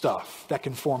stuff that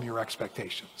can form your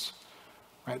expectations.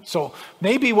 Right? So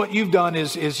maybe what you've done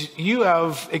is you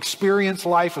have experienced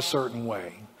life a certain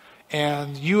way,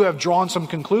 and you have drawn some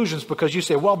conclusions because you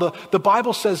say, well, the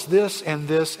Bible says this and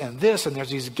this and this, and there's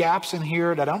these gaps in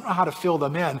here that I don't know how to fill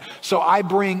them in. So I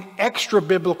bring extra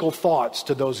biblical thoughts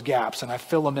to those gaps, and I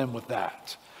fill them in with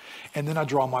that. And then I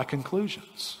draw my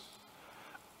conclusions.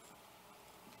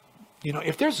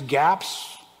 If there's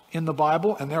gaps in the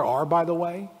Bible, and there are, by the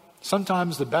way,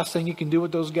 sometimes the best thing you can do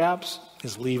with those gaps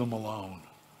is leave them alone.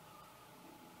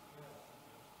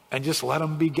 And just let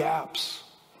them be gaps.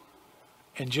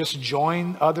 And just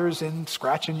join others in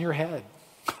scratching your head.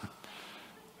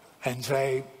 And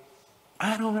say,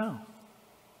 I don't know.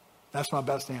 That's my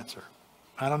best answer.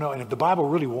 I don't know. And if the Bible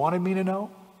really wanted me to know,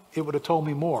 it would have told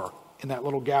me more in that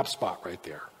little gap spot right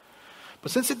there.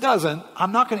 But since it doesn't,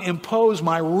 I'm not going to impose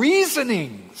my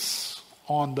reasonings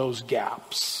on those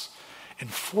gaps and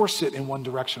force it in one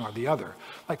direction or the other.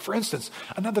 Like, for instance,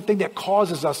 another thing that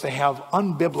causes us to have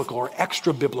unbiblical or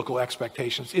extra biblical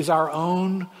expectations is our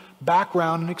own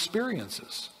background and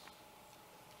experiences.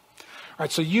 All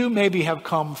right, so you maybe have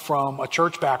come from a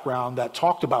church background that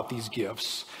talked about these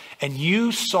gifts, and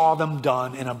you saw them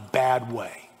done in a bad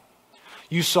way.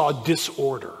 You saw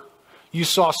disorder. You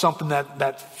saw something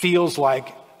that feels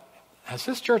like, has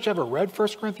this church ever read 1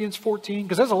 Corinthians 14?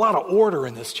 Because there's a lot of order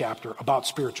in this chapter about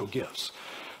spiritual gifts.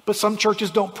 But some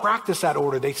churches don't practice that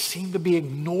order. They seem to be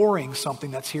ignoring something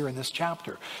that's here in this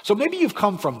chapter. So maybe you've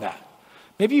come from that.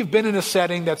 Maybe you've been in a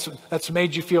setting that's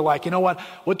made you feel like,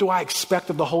 what do I expect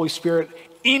of the Holy Spirit?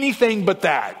 Anything but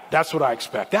that. That's what I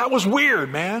expect. That was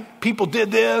weird, man. People did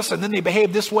this, and then they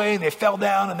behaved this way, and they fell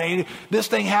down, and this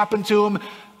thing happened to them.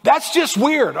 That's just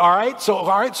weird, all right?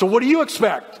 So what do you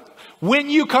expect? When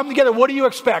you come together, what do you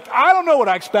expect? I don't know what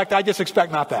I expect. I just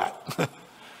expect not that.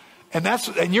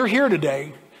 And you're here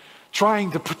today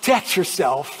trying to protect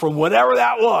yourself from whatever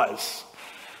that was.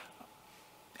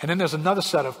 And then there's another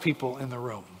set of people in the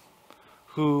room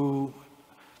who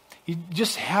you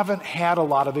just haven't had a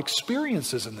lot of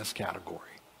experiences in this category,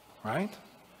 right?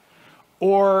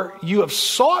 Or you have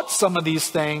sought some of these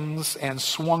things and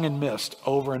swung and missed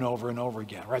over and over and over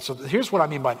again, right? So here's what I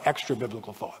mean by an extra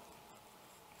biblical thought.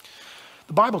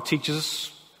 The Bible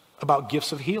teaches about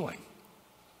gifts of healing.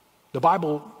 The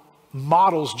Bible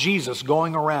models Jesus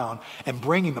going around and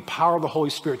bringing the power of the Holy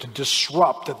Spirit to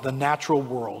disrupt the natural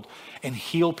world and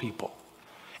heal people.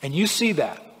 And you see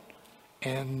that.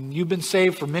 And you've been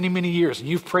saved for many, many years, and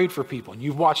you've prayed for people, and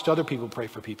you've watched other people pray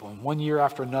for people, and one year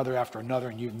after another,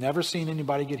 and you've never seen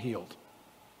anybody get healed.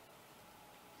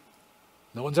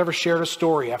 No one's ever shared a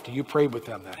story after you prayed with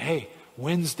them that, hey,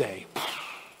 Wednesday,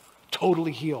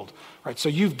 totally healed. Right? So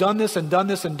you've done this and done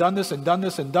this and done this and done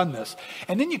this and done this.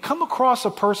 And then you come across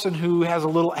a person who has a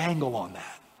little angle on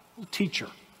that, a teacher.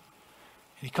 And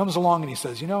he comes along and he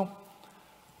says, God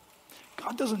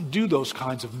doesn't do those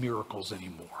kinds of miracles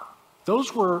anymore.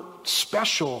 Those were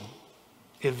special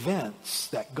events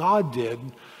that God did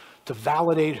to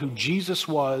validate who Jesus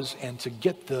was and to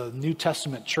get the New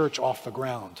Testament church off the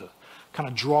ground, to kind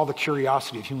of draw the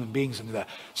curiosity of human beings into that.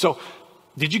 So,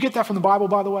 did you get that from the Bible,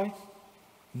 by the way?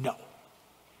 No.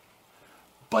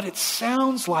 But it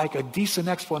sounds like a decent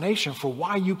explanation for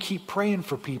why you keep praying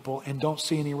for people and don't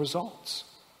see any results.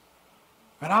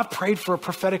 And I've prayed for a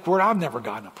prophetic word. I've never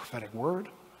gotten a prophetic word.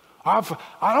 I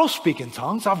don't speak in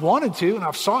tongues. I've wanted to and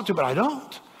I've sought to, but I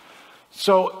don't.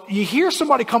 So you hear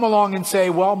somebody come along and say,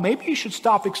 well, maybe you should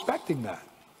stop expecting that.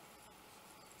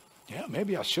 Yeah,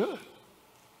 maybe I should.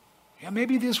 Yeah,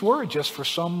 maybe this word just for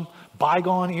some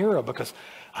bygone era because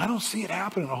I don't see it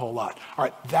happening a whole lot. All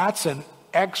right, that's an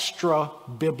extra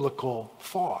biblical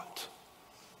thought.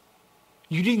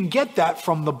 You didn't get that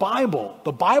from the Bible.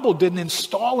 The Bible didn't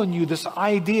install in you this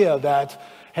idea that,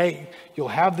 hey, you'll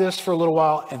have this for a little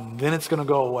while and then it's going to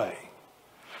go away.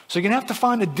 So you're going to have to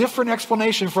find a different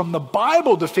explanation from the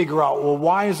Bible to figure out, well,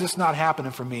 why is this not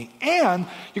happening for me? And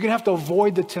you're going to have to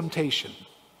avoid the temptation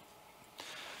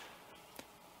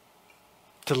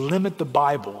to limit the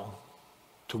Bible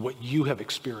to what you have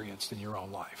experienced in your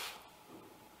own life.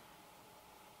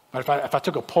 If I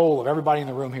took a poll of everybody in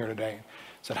the room here today,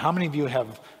 said, how many of you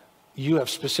have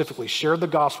specifically shared the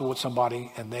gospel with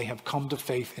somebody and they have come to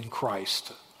faith in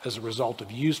Christ as a result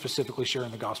of you specifically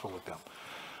sharing the gospel with them?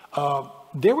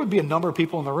 There would be a number of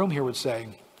people in the room here would say,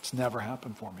 it's never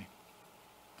happened for me.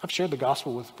 I've shared the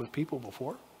gospel with people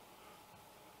before.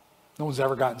 No one's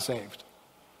ever gotten saved.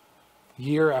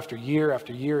 Year after year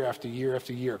after year after year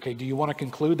after year. Okay, do you want to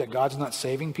conclude that God's not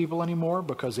saving people anymore?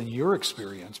 Because in your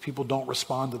experience, people don't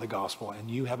respond to the gospel and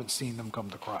you haven't seen them come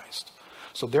to Christ.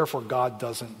 So therefore, God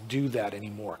doesn't do that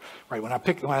anymore. Right? When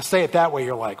I say it that way,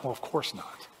 you're like, well, of course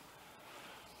not.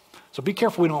 So be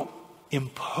careful we don't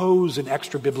impose an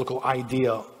extra biblical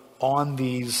idea on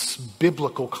these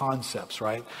biblical concepts,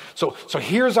 right? So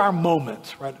here's our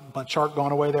moment, right? My chart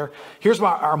going away there. Here's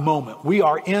our moment. We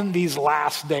are in these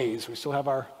last days. We still have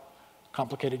our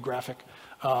complicated graphic.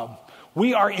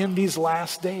 We are in these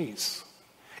last days.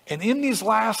 And in these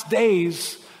last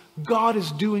days, God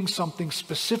is doing something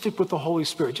specific with the Holy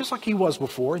Spirit, just like he was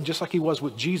before and just like he was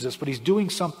with Jesus, but he's doing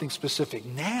something specific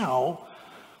now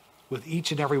with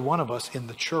each and every one of us in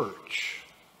the church.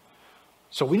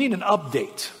 So we need an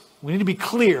update. We need to be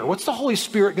clear. What's the Holy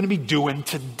Spirit going to be doing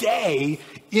today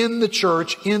in the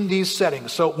church in these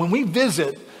settings? So when we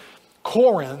visit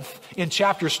Corinth in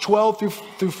chapters 12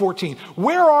 through 14,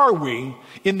 where are we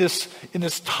in this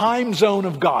time zone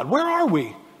of God? Where are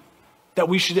we that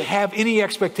we should have any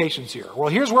expectations here? Well,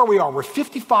 here's where we are. We're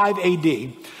 55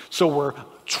 AD, so we're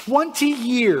 20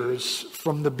 years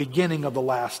from the beginning of the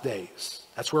last days.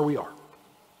 That's where we are.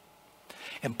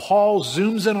 And Paul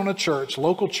zooms in on a church,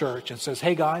 local church, and says,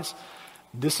 hey guys,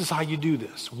 this is how you do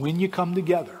this. When you come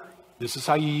together, this is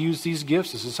how you use these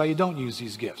gifts. This is how you don't use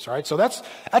these gifts. All right, so that's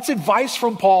advice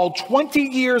from Paul 20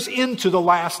 years into the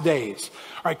last days.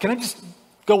 All right, can I just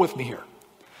go with me here?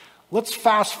 Let's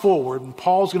fast forward, and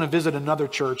Paul's going to visit another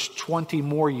church 20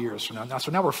 more years from now.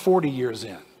 So now we're 40 years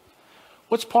in.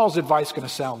 What's Paul's advice going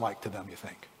to sound like to them, you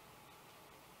think?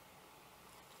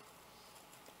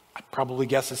 I probably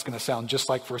guess it's going to sound just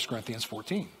like 1 Corinthians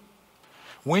 14.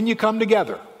 When you come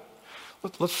together,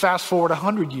 let's fast forward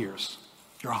 100 years.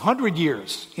 You're 100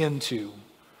 years into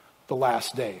the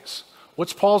last days.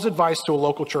 What's Paul's advice to a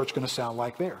local church going to sound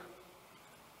like there?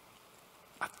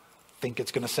 I think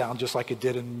it's going to sound just like it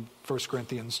did in 1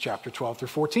 Corinthians chapter 12 through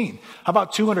 14. How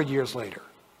about 200 years later?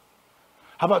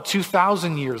 How about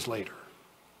 2,000 years later?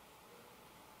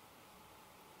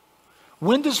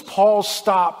 When does Paul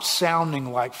stop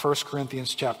sounding like 1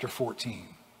 Corinthians chapter 14?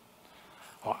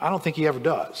 Well, I don't think he ever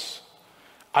does.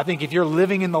 I think if you're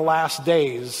living in the last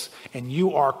days and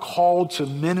you are called to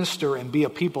minister and be a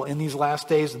people in these last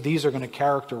days, these are going to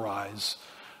characterize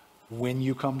when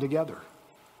you come together.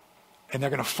 And they're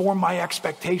going to form my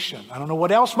expectation. I don't know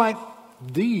what else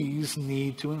these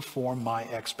need to inform my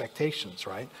expectations,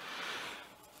 right?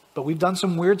 But we've done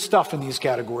some weird stuff in these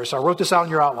categories. So I wrote this out in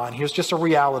your outline. Here's just a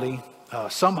reality.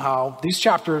 Somehow, these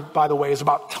chapters, by the way, is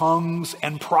about tongues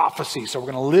and prophecy. So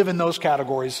we're going to live in those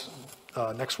categories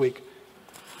next week.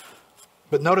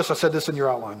 But notice I said this in your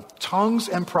outline. Tongues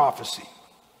and prophecy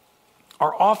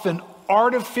are often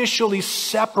artificially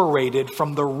separated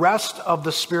from the rest of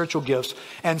the spiritual gifts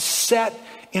and set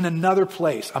in another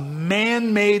place, a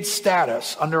man-made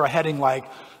status under a heading like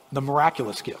the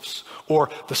miraculous gifts or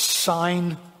the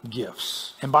sign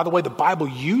gifts. And by the way, the Bible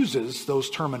uses those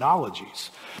terminologies.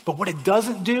 But what it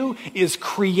doesn't do is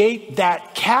create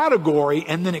that category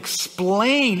and then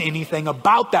explain anything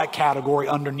about that category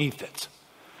underneath it.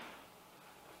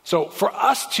 So for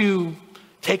us to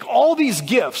take all these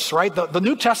gifts, right? The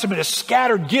New Testament is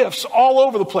scattered gifts all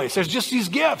over the place. There's just these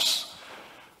gifts.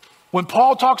 When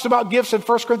Paul talks about gifts in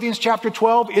 1 Corinthians chapter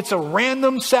 12, it's a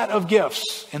random set of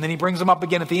gifts. And then he brings them up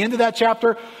again at the end of that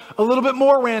chapter, a little bit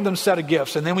more random set of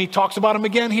gifts. And then he talks about them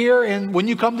again here, and when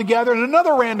you come together, in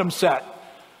another random set.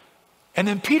 And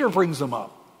then Peter brings them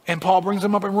up. And Paul brings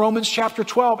them up in Romans chapter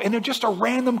 12. And they're just a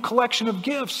random collection of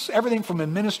gifts. Everything from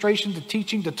administration to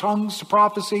teaching to tongues to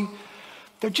prophecy.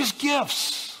 They're just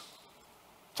gifts.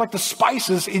 It's like the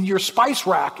spices in your spice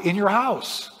rack in your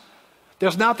house.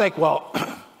 There's not like, well,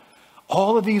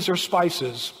 all of these are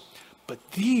spices, but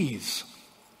these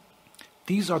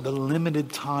are the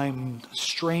limited time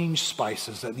strange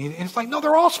spices that need. And it's like, no,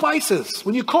 they're all spices.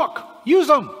 When you cook, use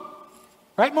them.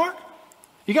 Right, Mark?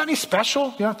 You got any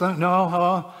special? You have to,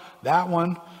 no, that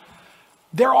one.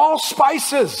 They're all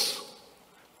spices.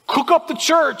 Cook up the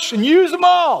church and use them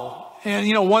all. And,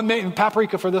 one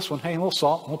paprika for this one. Hey, a little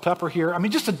salt, a little pepper here. I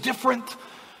mean, just a different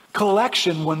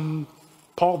collection when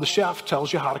Paul the chef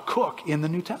tells you how to cook in the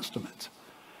New Testament.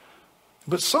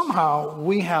 But somehow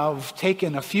we have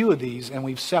taken a few of these and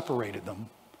we've separated them.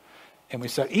 And we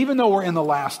said, even though we're in the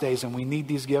last days and we need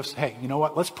these gifts, hey, you know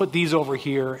what? Let's put these over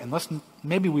here and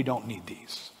maybe we don't need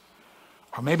these.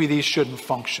 Or maybe these shouldn't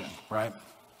function, right?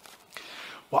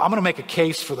 Well, I'm going to make a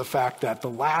case for the fact that the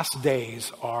last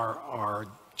days are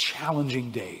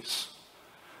challenging days.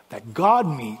 That God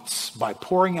meets by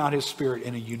pouring out his Spirit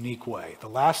in a unique way. The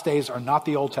last days are not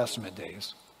the Old Testament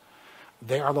days.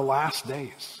 They are the last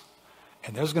days.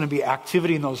 And there's going to be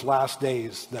activity in those last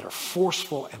days that are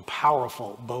forceful and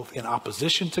powerful, both in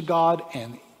opposition to God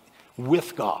and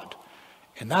with God.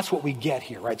 And that's what we get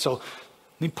here, right? So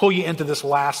let me pull you into this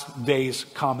last days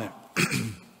comment.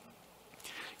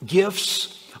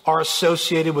 Gifts are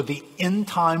associated with the end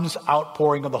times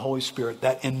outpouring of the Holy Spirit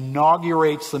that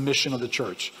inaugurates the mission of the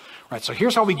church. Right, so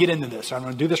here's how we get into this. I'm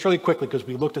going to do this really quickly because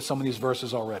we looked at some of these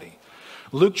verses already.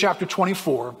 Luke chapter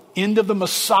 24, end of the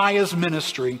Messiah's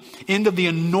ministry, end of the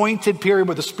anointed period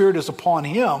where the Spirit is upon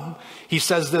him. He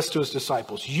says this to his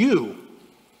disciples: you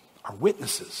are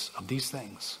witnesses of these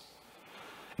things.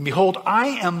 And behold, I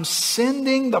am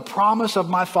sending the promise of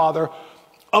my Father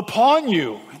upon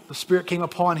you. The Spirit came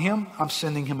upon him. I'm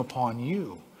sending him upon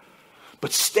you.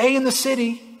 But stay in the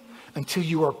city until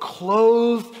you are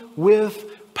clothed with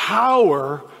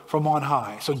power from on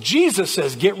high. So Jesus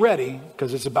says, get ready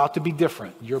because it's about to be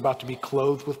different. You're about to be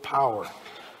clothed with power.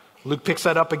 Luke picks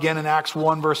that up again in Acts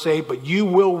 1 verse 8. But you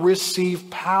will receive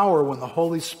power when the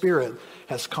Holy Spirit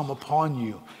has come upon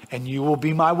you, and you will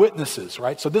be my witnesses,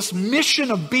 right? So this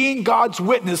mission of being God's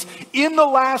witness in the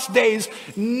last days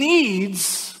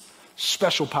needs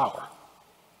special power.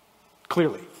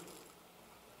 Clearly.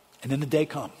 And then the day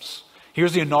comes.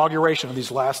 Here's the inauguration of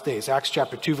these last days. Acts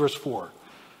chapter 2 verse 4.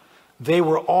 They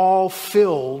were all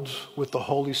filled with the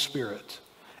Holy Spirit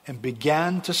and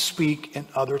began to speak in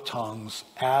other tongues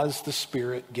as the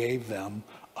Spirit gave them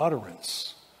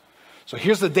utterance. So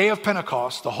here's the day of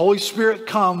Pentecost. The Holy Spirit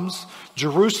comes.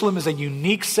 Jerusalem is a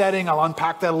unique setting. I'll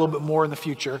unpack that a little bit more in the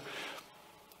future.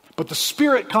 But the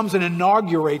Spirit comes and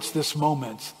inaugurates this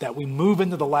moment that we move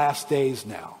into the last days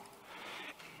now.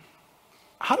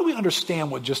 How do we understand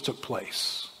what just took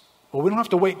place? Well, we don't have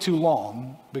to wait too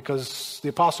long because the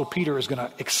Apostle Peter is going to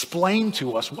explain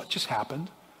to us what just happened.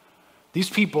 These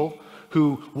people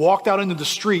who walked out into the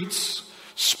streets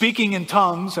speaking in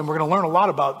tongues, and we're going to learn a lot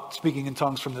about speaking in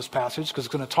tongues from this passage because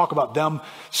it's going to talk about them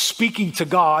speaking to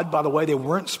God. By the way, they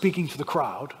weren't speaking to the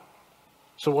crowd.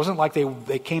 So it wasn't like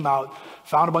they came out,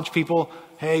 found a bunch of people.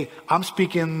 Hey, I'm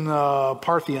speaking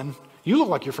Parthian. You look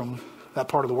like you're from that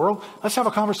part of the world. Let's have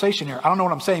a conversation here. I don't know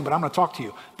what I'm saying, but I'm going to talk to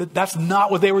you. That's not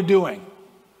what they were doing.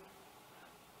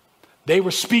 They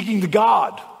were speaking to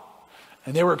God.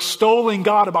 And they were extolling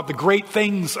God about the great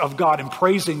things of God and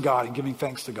praising God and giving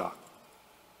thanks to God.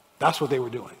 That's what they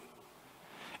were doing.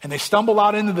 And they stumble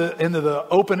out into the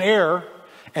open air,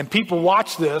 and people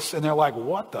watch this, and they're like,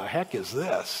 what the heck is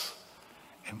this?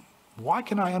 And why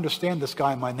can I understand this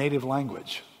guy in my native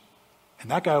language? And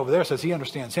that guy over there says he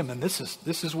understands him, and this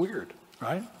is weird,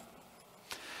 right?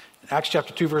 In Acts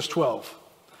chapter 2, verse 12.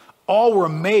 All were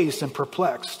amazed and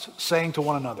perplexed, saying to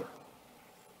one another,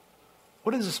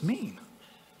 what does this mean?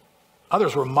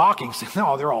 Others were mocking, saying,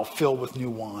 no, they're all filled with new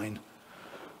wine.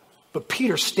 But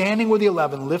Peter, standing with the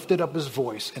 11, lifted up his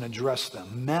voice and addressed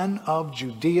them. Men of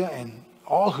Judea and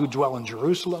all who dwell in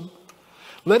Jerusalem,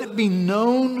 let it be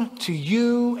known to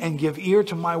you and give ear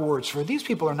to my words. For these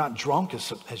people are not drunk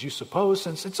as you suppose,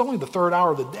 since it's only the third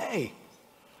hour of the day.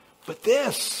 But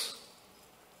this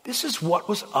is what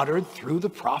was uttered through the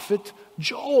prophet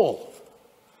Joel.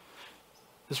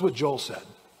 This is what Joel said.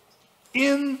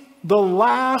 In the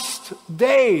last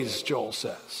days, Joel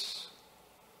says,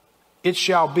 it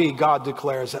shall be, God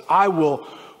declares, that I will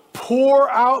pour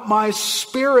out my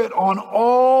spirit on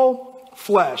all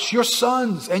flesh. Your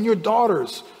sons and your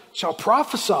daughters shall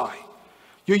prophesy.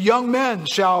 Your young men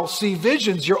shall see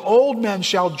visions. Your old men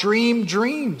shall dream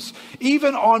dreams.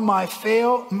 Even on my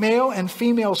male and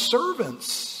female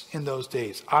servants in those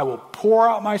days, I will pour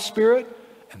out my spirit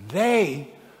and they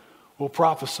will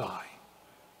prophesy.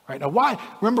 Right, now why?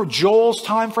 Remember Joel's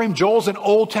time frame? Joel's an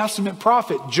Old Testament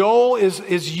prophet. Joel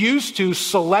is used to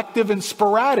selective and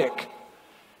sporadic.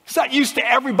 He's not used to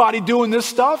everybody doing this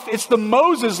stuff. It's the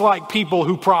Moses-like people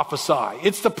who prophesy.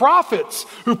 It's the prophets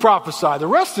who prophesy. The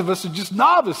rest of us are just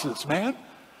novices, man.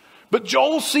 But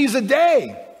Joel sees a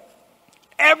day.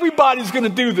 Everybody's going to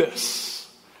do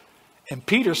this. And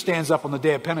Peter stands up on the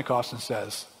day of Pentecost and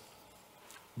says,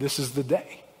 this is the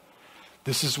day.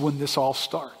 This is when this all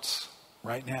starts.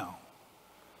 Right now.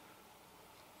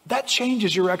 That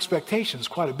changes your expectations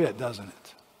quite a bit, doesn't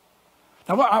it?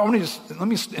 Now, let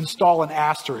me install an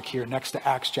asterisk here next to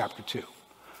Acts chapter 2. All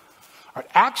right,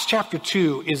 Acts chapter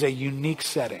 2 is a unique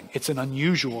setting. It's an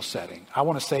unusual setting. I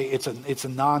want to say it's a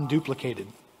non-duplicated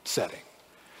setting.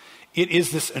 It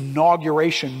is this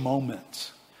inauguration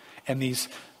moment. And these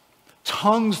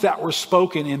tongues that were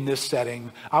spoken in this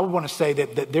setting, I would want to say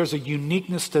that there's a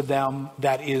uniqueness to them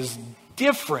that is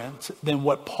different than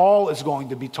what Paul is going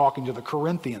to be talking to the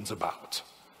Corinthians about.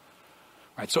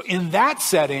 Right? So in that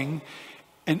setting,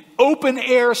 an open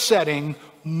air setting,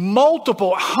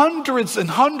 multiple hundreds and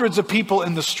hundreds of people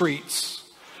in the streets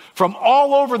from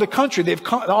all over the country, they've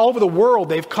come all over the world,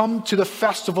 they've come to the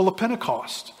festival of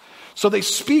Pentecost. So they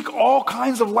speak all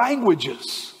kinds of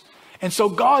languages. And so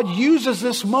God uses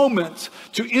this moment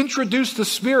to introduce the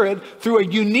Spirit through a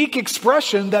unique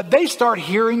expression that they start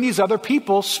hearing these other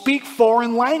people speak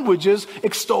foreign languages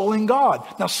extolling God.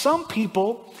 Now, some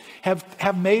people have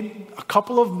made a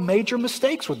couple of major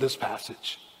mistakes with this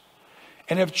passage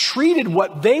and have treated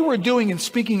what they were doing in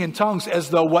speaking in tongues as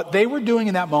though what they were doing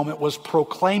in that moment was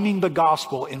proclaiming the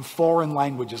gospel in foreign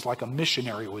languages like a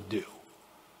missionary would do.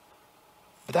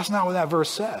 But that's not what that verse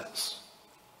says.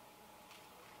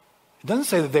 It doesn't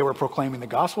say that they were proclaiming the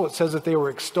gospel. It says that they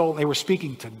were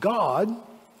speaking to God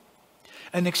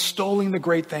and extolling the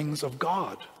great things of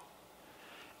God.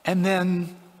 And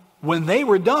then when they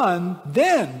were done,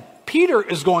 then Peter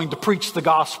is going to preach the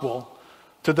gospel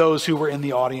to those who were in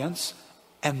the audience.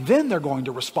 And then they're going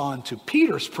to respond to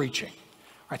Peter's preaching.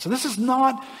 All right, so this is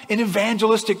not an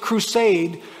evangelistic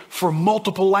crusade for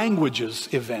multiple languages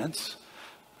events.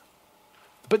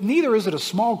 But neither is it a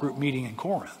small group meeting in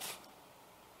Corinth.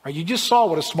 Right, you just saw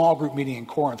what a small group meeting in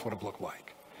Corinth would have looked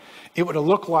like. It would have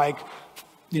looked like,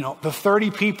 the 30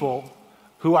 people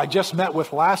who I just met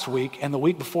with last week and the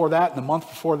week before that and the month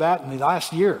before that and the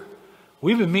last year.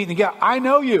 We've been meeting together. I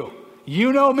know you.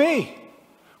 You know me.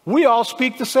 We all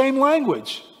speak the same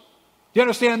language. You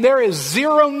understand? There is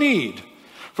zero need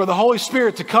for the Holy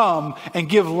Spirit to come and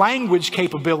give language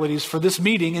capabilities for this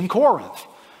meeting in Corinth.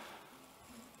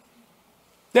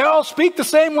 They all speak the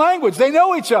same language. They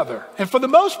know each other. And for the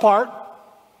most part,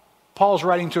 Paul's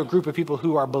writing to a group of people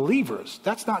who are believers.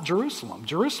 That's not Jerusalem.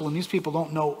 Jerusalem, these people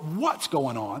don't know what's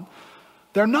going on.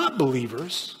 They're not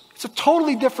believers. It's a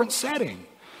totally different setting.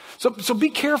 So be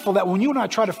careful that when you and I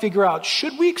try to figure out,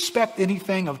 should we expect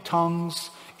anything of tongues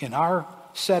in our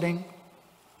setting?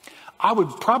 I would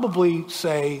probably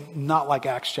say not like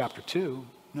Acts chapter 2.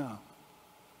 No.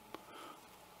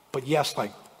 But yes,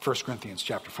 like 1 Corinthians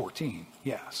chapter 14?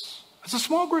 Yes. It's a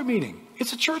small group meeting.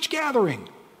 It's a church gathering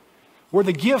where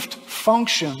the gift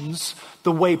functions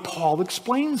the way Paul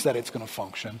explains that it's going to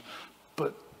function,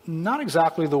 but not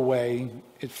exactly the way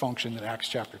it functioned in Acts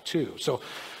chapter 2. So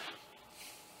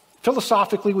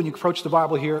philosophically, when you approach the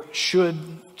Bible here, should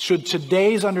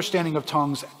today's understanding of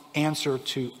tongues answer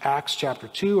to Acts chapter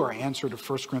 2 or answer to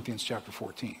 1 Corinthians chapter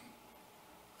 14?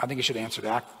 I think it should answer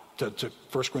to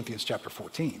 1 Corinthians chapter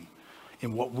 14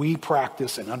 in what we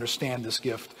practice and understand this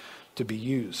gift to be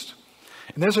used.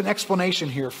 And there's an explanation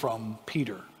here from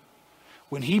Peter.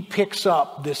 When he picks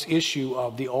up this issue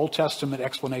of the Old Testament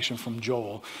explanation from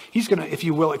Joel, he's going to, if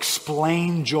you will,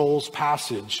 explain Joel's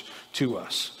passage to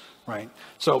us, right?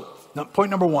 So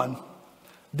point number one,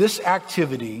 this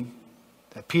activity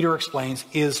that Peter explains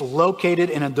is located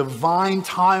in a divine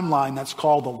timeline that's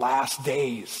called the last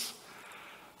days.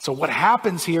 So what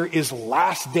happens here is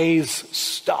last days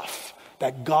stuff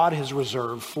that God has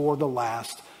reserved for the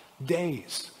last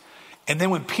days. And then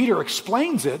when Peter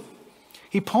explains it,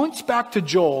 he points back to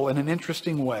Joel in an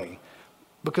interesting way.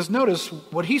 Because notice,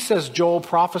 what he says Joel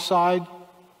prophesied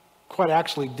quite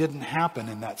actually didn't happen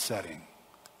in that setting.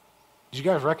 Did you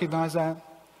guys recognize that?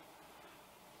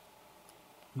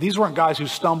 These weren't guys who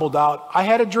stumbled out, I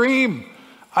had a dream,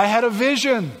 I had a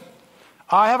vision,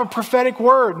 I have a prophetic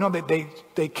word. No,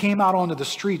 they came out onto the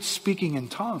streets speaking in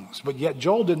tongues. But yet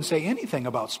Joel didn't say anything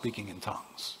about speaking in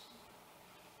tongues.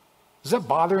 Does that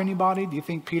bother anybody? Do you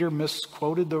think Peter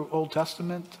misquoted the Old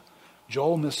Testament?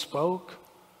 Joel misspoke?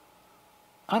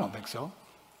 I don't think so.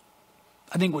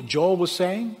 I think what Joel was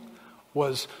saying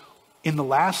was, in the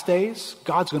last days,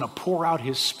 God's going to pour out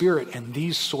his Spirit and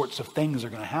these sorts of things are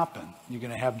going to happen. You're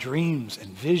going to have dreams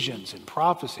and visions and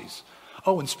prophecies.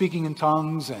 Oh, and speaking in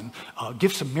tongues and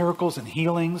gifts of miracles and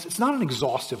healings. It's not an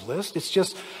exhaustive list. It's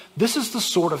just, this is the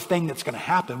sort of thing that's going to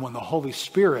happen when the Holy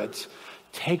Spirit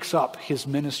takes up his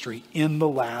ministry in the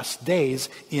last days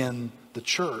in the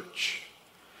church.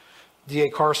 D.A.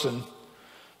 Carson,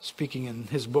 speaking in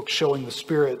his book, Showing the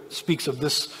Spirit, speaks of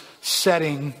this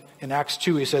setting in Acts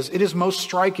 2. He says, it is most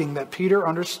striking that Peter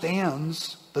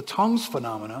understands the tongues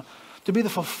phenomena to be the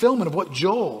fulfillment of what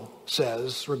Joel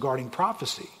says regarding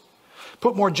prophecy.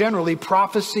 Put more generally,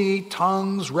 prophecy,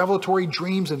 tongues, revelatory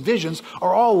dreams, and visions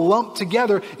are all lumped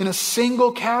together in a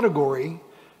single category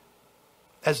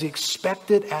as the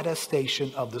expected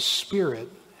attestation of the Spirit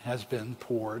has been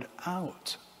poured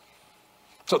out.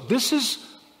 So this is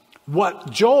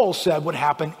what Joel said would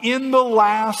happen in the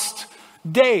last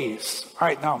days. All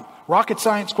right, now, rocket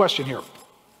science question here.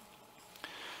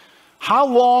 How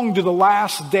long do the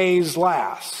last days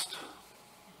last?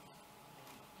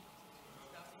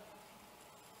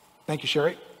 Thank you,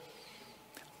 Sherry.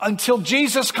 Until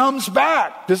Jesus comes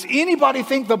back. Does anybody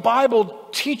think the Bible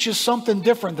teaches something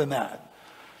different than that?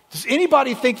 Does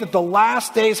anybody think that the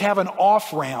last days have an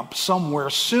off-ramp somewhere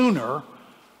sooner,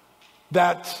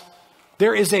 that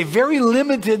there is a very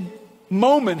limited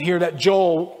moment here that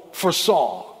Joel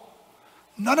foresaw?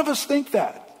 None of us think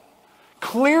that.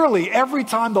 Clearly, every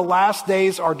time the last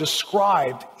days are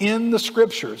described in the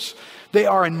scriptures, they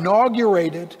are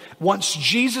inaugurated once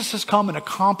Jesus has come and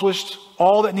accomplished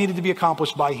all that needed to be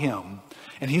accomplished by him.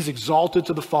 And he's exalted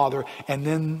to the Father. And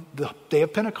then the day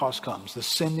of Pentecost comes, the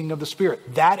sending of the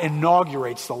Spirit. That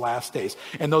inaugurates the last days.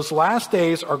 And those last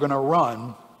days are going to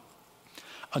run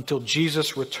until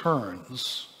Jesus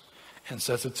returns and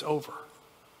says it's over.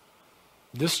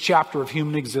 This chapter of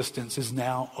human existence is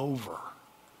now over.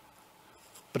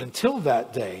 But until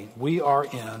that day, we are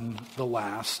in the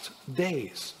last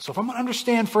days. So if I'm going to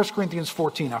understand 1 Corinthians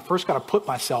 14, I first got to put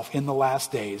myself in the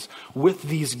last days with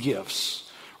these gifts.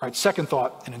 All right, second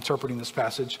thought in interpreting this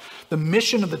passage, the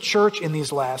mission of the church in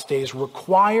these last days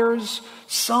requires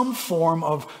some form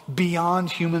of beyond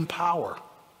human power.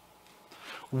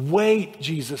 Wait,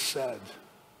 Jesus said,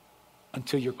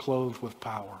 until you're clothed with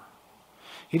power.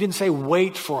 He didn't say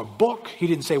wait for a book. He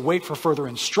didn't say wait for further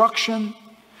instruction.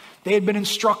 They had been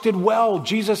instructed well.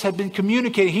 Jesus had been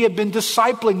communicating. He had been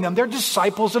discipling them. They're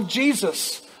disciples of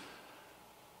Jesus.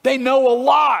 They know a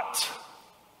lot.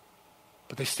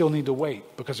 But they still need to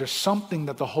wait, because there's something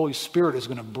that the Holy Spirit is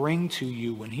going to bring to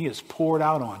you when he is poured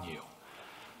out on you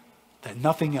that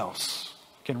nothing else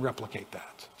can replicate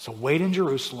that. So wait in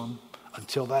Jerusalem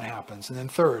until that happens. And then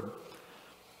third,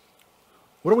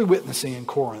 what are we witnessing in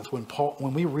Corinth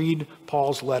when we read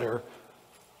Paul's letter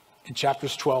in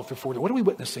chapters 12 through 14? What are we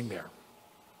witnessing there?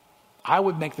 I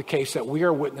would make the case that we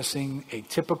are witnessing a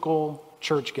typical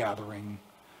church gathering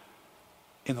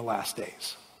in the last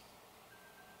days.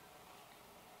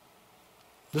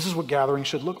 This is what gathering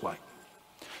should look like.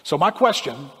 So my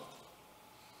question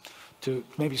to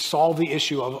maybe solve the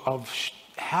issue of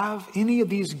have any of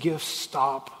these gifts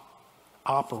stop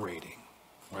operating,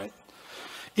 right?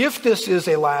 If this is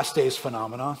a last days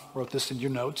phenomena, wrote this in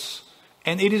your notes,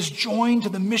 and it is joined to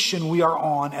the mission we are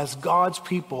on as God's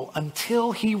people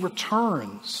until he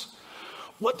returns,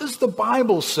 what does the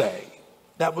Bible say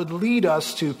that would lead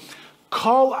us to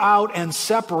call out and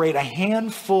separate a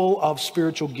handful of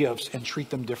spiritual gifts and treat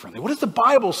them differently? What does the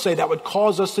Bible say that would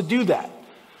cause us to do that?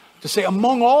 To say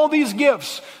among all these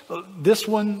gifts, this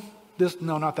one,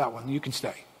 no, not that one. You can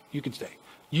stay. You can stay.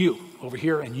 You over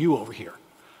here and you over here.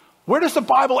 Where does the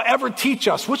Bible ever teach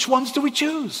us? Which ones do we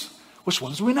choose? Which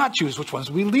ones do we not choose? Which ones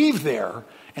do we leave there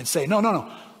and say,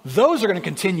 no. Those are going to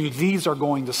continue. These are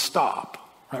going to stop.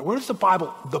 Right? Where does the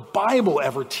Bible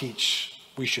ever teach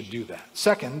we should do that?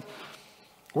 Second,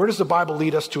 where does the Bible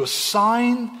lead us to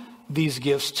assign these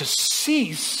gifts to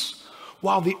cease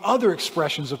while the other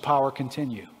expressions of power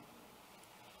continue?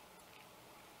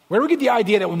 Where do we get the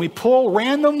idea that when we pull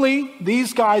randomly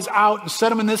these guys out and set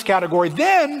them in this category,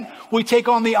 then we take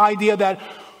on the idea that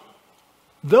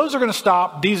those are going to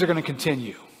stop, these are going to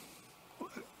continue?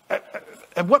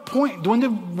 At what point,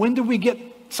 when did we get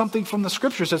something from the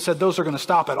scriptures that said those are going to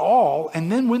stop at all? And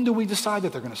then when do we decide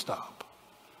that they're going to stop?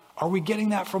 Are we getting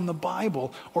that from the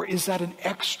Bible, or is that an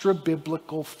extra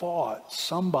biblical thought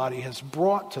somebody has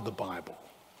brought to the Bible?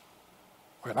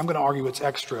 Right, I'm going to argue it's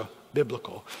extra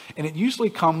biblical. And it usually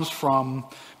comes from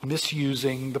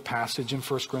misusing the passage in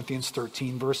 1 Corinthians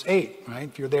 13, verse 8. Right?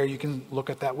 If you're there, you can look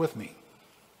at that with me.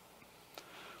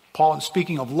 Paul, in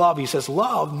speaking of love, he says,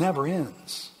 love never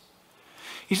ends.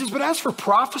 He says, but as for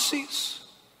prophecies,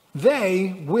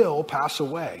 they will pass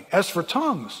away. As for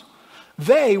tongues,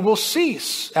 they will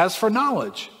cease. As for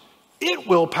knowledge, it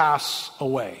will pass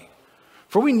away.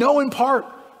 For we know in part,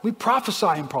 we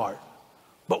prophesy in part.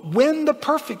 But when the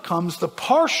perfect comes, the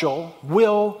partial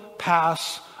will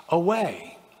pass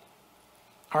away.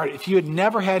 All right, if you had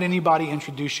never had anybody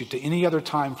introduce you to any other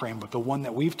time frame but the one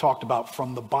that we've talked about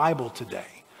from the Bible today,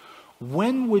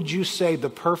 when would you say the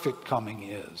perfect coming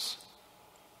is?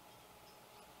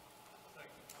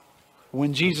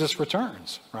 When Jesus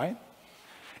returns, right?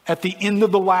 At the end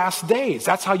of the last days.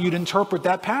 That's how you'd interpret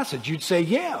that passage. You'd say,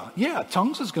 yeah,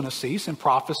 tongues is going to cease, and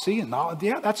prophecy and knowledge,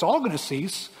 yeah, that's all going to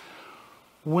cease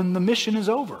when the mission is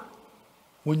over.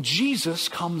 When Jesus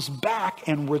comes back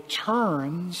and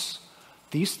returns,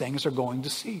 these things are going to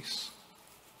cease.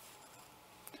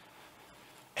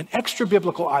 An extra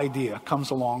biblical idea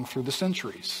comes along through the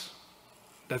centuries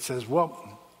that says,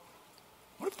 well,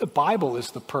 what if the Bible is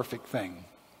the perfect thing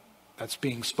that's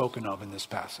being spoken of in this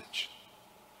passage?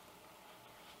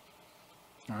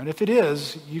 All right, if it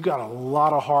is, you got a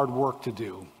lot of hard work to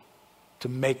do to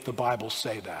make the Bible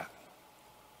say that.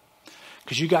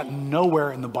 Because you got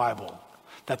nowhere in the Bible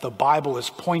that the Bible is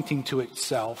pointing to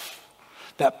itself,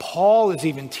 that Paul is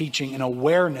even teaching an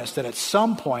awareness that at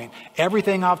some point,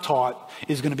 everything I've taught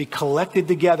is going to be collected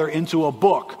together into a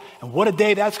book. And what a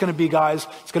day that's going to be, guys.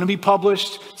 It's going to be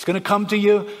published. It's going to come to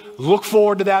you. Look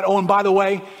forward to that. Oh, and by the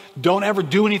way, don't ever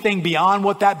do anything beyond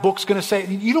what that book's going to say.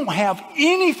 You don't have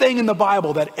anything in the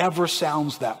Bible that ever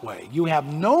sounds that way. You have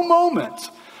no moment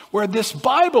where this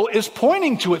Bible is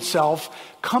pointing to itself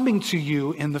coming to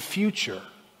you in the future.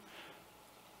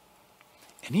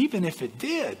 And even if it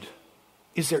did,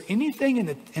 is there anything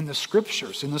in the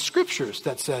scriptures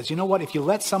that says, you know what, if you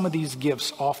let some of these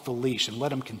gifts off the leash and let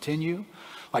them continue,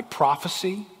 like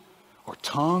prophecy or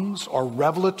tongues or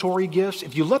revelatory gifts,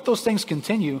 if you let those things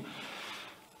continue,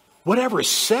 whatever is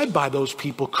said by those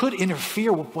people could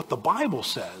interfere with what the Bible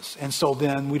says. And so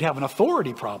then we'd have an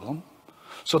authority problem.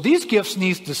 So these gifts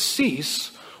need to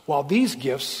cease while these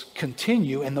gifts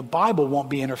continue, and the Bible won't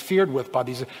be interfered with by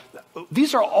these.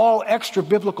 These are all extra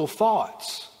biblical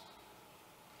thoughts.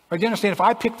 Right, do you understand? If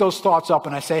I pick those thoughts up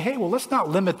and I say, hey, well, let's not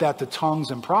limit that to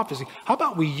tongues and prophecy. How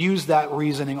about we use that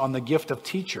reasoning on the gift of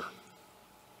teacher?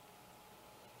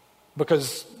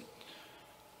 Because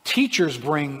teachers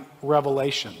bring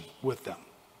revelation with them.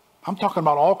 I'm talking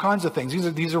about all kinds of things.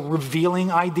 These are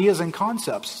revealing ideas and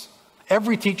concepts.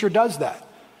 Every teacher does that.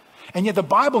 And yet the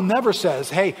Bible never says,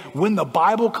 hey, when the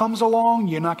Bible comes along,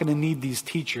 you're not going to need these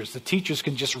teachers. The teachers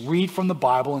can just read from the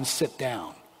Bible and sit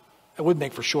down. It would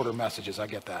make for shorter messages, I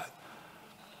get that.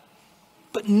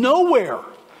 But nowhere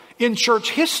in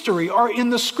church history or in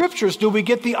the scriptures do we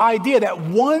get the idea that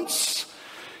once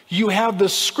you have the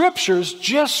scriptures,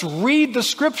 just read the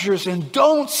scriptures and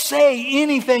don't say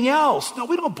anything else. No,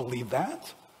 we don't believe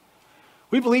that.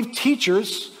 We believe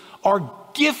teachers are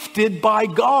gifted by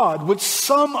God with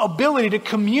some ability to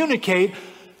communicate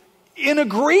in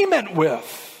agreement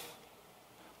with.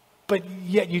 But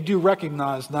yet you do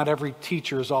recognize not every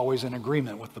teacher is always in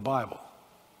agreement with the Bible.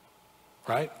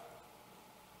 Right?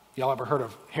 Y'all ever heard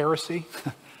of heresy?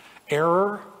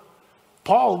 Error?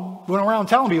 Paul went around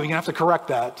telling people you have to correct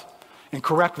that and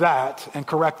correct that and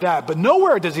correct that. But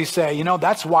nowhere does he say,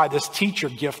 that's why this teacher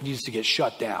gift needs to get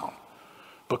shut down.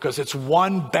 Because it's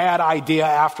one bad idea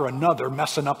after another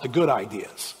messing up the good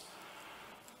ideas.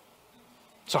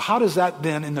 So how does that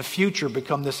then in the future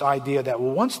become this idea that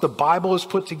once the Bible is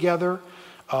put together,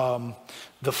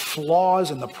 the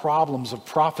flaws and the problems of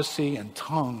prophecy and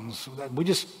tongues, we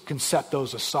just can set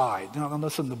those aside. Now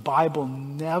listen, the Bible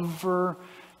never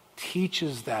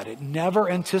teaches that. It never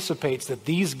anticipates that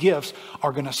these gifts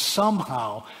are going to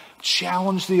somehow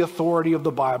challenge the authority of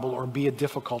the Bible or be a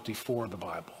difficulty for the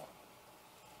Bible.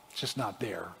 It's just not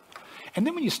there. And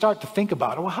then when you start to think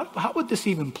about it, well, how would this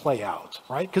even play out,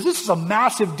 right? Because this is a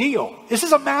massive deal. This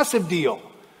is a massive deal.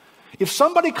 If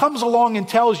somebody comes along and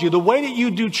tells you the way that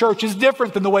you do church is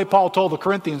different than the way Paul told the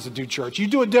Corinthians to do church, you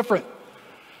do it different.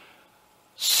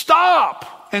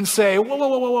 Stop and say,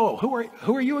 whoa.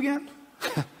 Who are you again?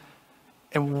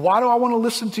 And why do I want to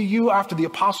listen to you after the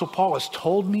Apostle Paul has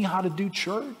told me how to do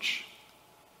church?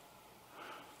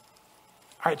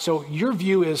 All right, so your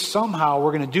view is somehow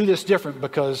we're going to do this different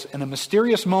because in a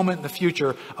mysterious moment in the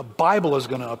future, a Bible is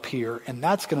going to appear, and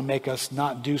that's going to make us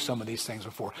not do some of these things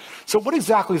before. So what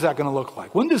exactly is that going to look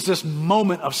like? When does this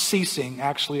moment of ceasing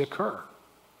actually occur?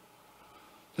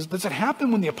 Does it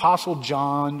happen when the Apostle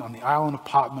John on the island of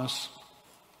Patmos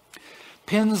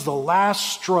pins the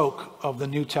last stroke of the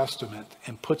New Testament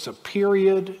and puts a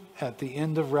period at the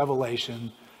end of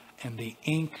Revelation and the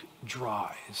ink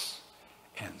dries?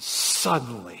 And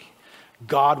suddenly,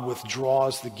 God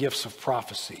withdraws the gifts of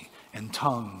prophecy and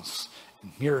tongues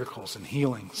and miracles and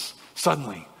healings.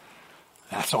 Suddenly,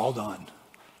 that's all done.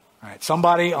 All right,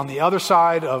 somebody on the other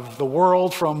side of the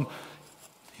world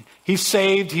he's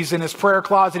saved, he's in his prayer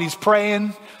closet, he's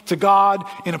praying to God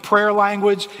in a prayer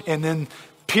language, and then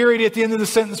period at the end of the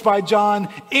sentence by John,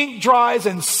 ink dries,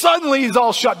 and suddenly he's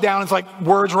all shut down. It's like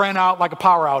words ran out like a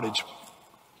power outage.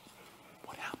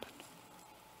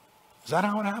 Is that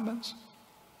how it happens?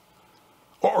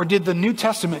 Or did the New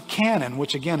Testament canon,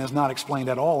 which again is not explained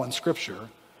at all in Scripture,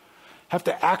 have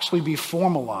to actually be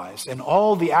formalized, and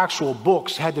all the actual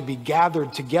books had to be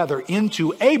gathered together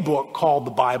into a book called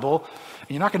the Bible?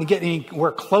 And you're not going to get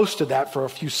anywhere close to that for a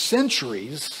few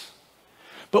centuries.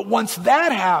 But once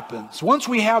that happens, once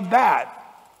we have that,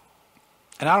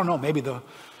 and I don't know, maybe the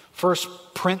first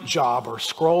print job or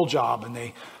scroll job,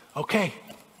 and okay,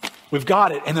 we've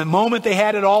got it. And the moment they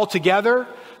had it all together,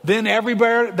 then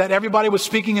everybody was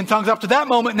speaking in tongues up to that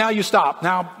moment. Now you stop.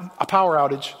 Now a power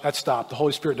outage, that stopped. The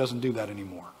Holy Spirit doesn't do that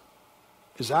anymore.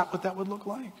 Is that what that would look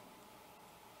like?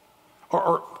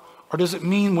 Or does it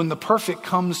mean when the perfect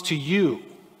comes to you,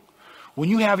 when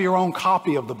you have your own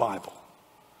copy of the Bible?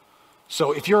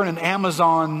 So if you're in an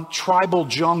Amazon tribal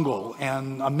jungle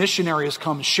and a missionary has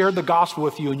come and shared the gospel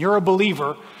with you and you're a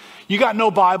believer, you got no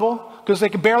Bible, because they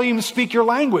can barely even speak your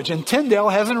language. And Tyndale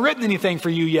hasn't written anything for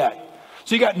you yet.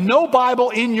 So you got no Bible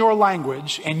in your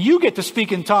language, and you get to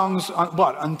speak in tongues,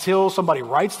 until somebody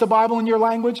writes the Bible in your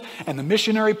language, and the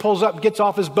missionary pulls up, gets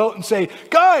off his boat and say,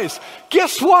 guys,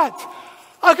 guess what?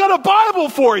 I got a Bible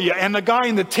for you. And the guy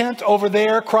in the tent over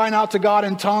there crying out to God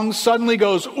in tongues suddenly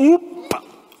goes, oop.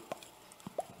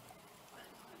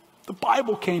 The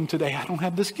Bible came today. I don't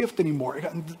have this gift anymore.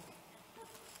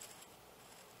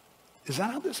 Is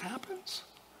that how this happens?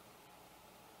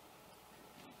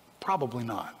 Probably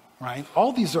not, right?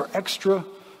 All these are extra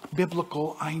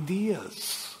biblical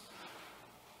ideas.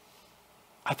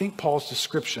 I think Paul's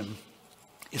description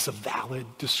is a valid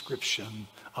description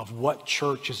of what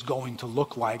church is going to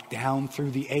look like down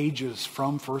through the ages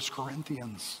from 1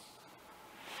 Corinthians.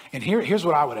 And here's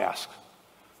what I would ask.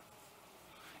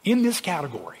 In this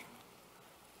category,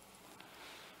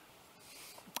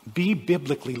 be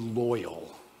biblically loyal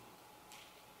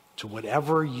to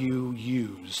whatever you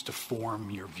use to form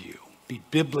your view. Be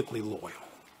biblically loyal.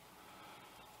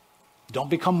 Don't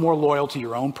become more loyal to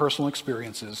your own personal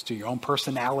experiences, to your own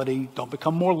personality. Don't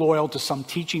become more loyal to some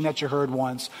teaching that you heard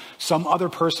once, some other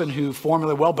person who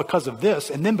formulated, well, because of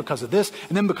this, and then because of this,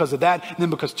 and then because of that, and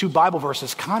then because 2 Bible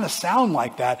verses kind of sound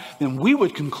like that, then we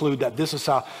would conclude that this is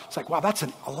how. It's like, wow, that's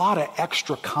a lot of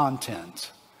extra content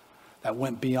that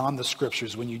went beyond the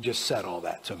Scriptures when you just said all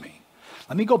that to me.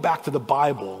 Let me go back to the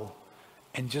Bible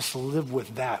and just live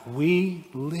with that. We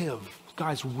live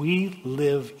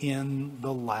in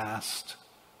the last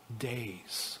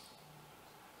days.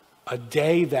 A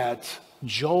day that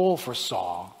Joel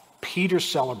foresaw, Peter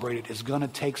celebrated, is going to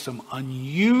take some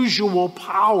unusual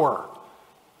power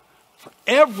for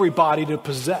everybody to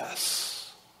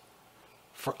possess,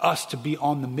 for us to be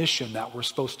on the mission that we're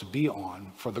supposed to be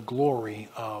on for the glory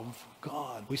of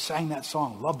God. We sang that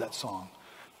song, love that song.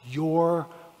 Your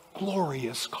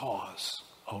glorious cause,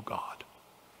 oh God,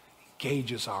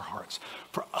 engages our hearts.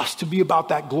 For us to be about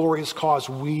that glorious cause,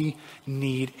 we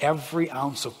need every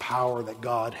ounce of power that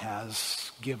God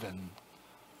has given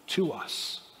to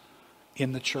us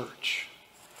in the church.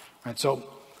 Right, so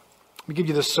let me give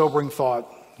you this sobering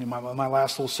thought. My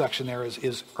last little section there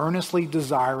is earnestly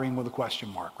desiring with a question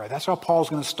mark. Right, that's how Paul's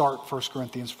going to start 1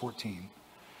 Corinthians 14.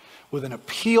 With an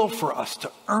appeal for us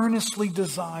to earnestly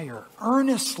desire.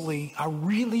 Earnestly, I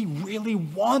really, really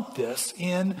want this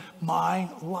in my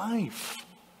life.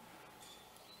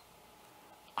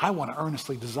 I want to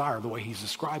earnestly desire the way he's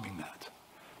describing that.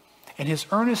 And his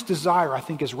earnest desire, I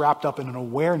think, is wrapped up in an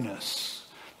awareness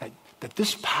that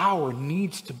this power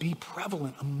needs to be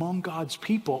prevalent among God's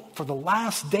people, for the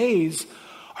last days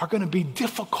are going to be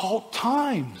difficult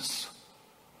times.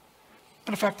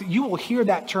 Matter of fact, you will hear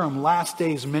that term "last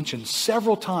days" mentioned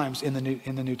several times in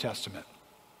the New Testament.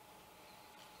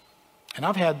 And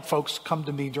I've had folks come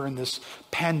to me during this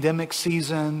pandemic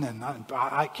season, and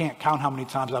I can't count how many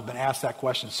times I've been asked that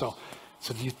question. So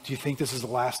do you think this is the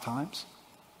last times?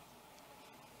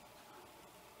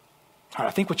 All right,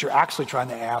 I think what you're actually trying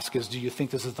to ask is, do you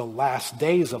think this is the last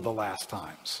days of the last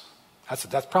times?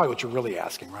 That's probably what you're really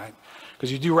asking, right?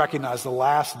 Because you do recognize the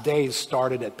last days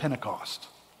started at Pentecost.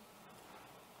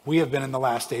 We have been in the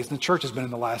last days, and the church has been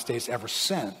in the last days ever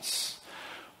since.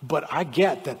 But I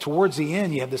get that towards the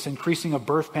end, you have this increasing of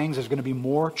birth pangs. There's going to be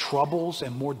more troubles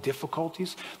and more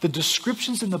difficulties. The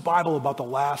descriptions in the Bible about the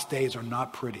last days are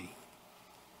not pretty.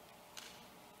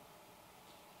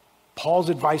 Paul's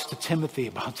advice to Timothy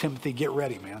about Timothy, get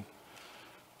ready, man.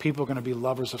 People are going to be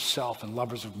lovers of self and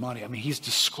lovers of money. I mean, he's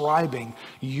describing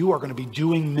you are going to be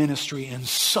doing ministry in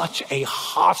such a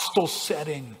hostile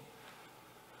setting.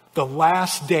 The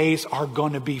last days are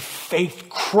going to be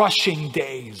faith-crushing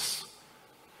days.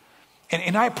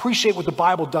 And I appreciate what the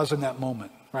Bible does in that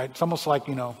moment, right? It's almost like,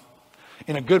 in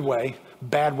a good way,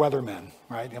 bad weathermen,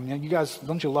 right? I mean, you guys,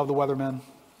 don't you love the weathermen?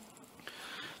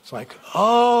 It's like,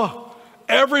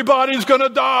 everybody's going to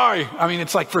die. I mean,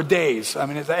 it's like for days. I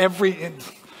mean, it's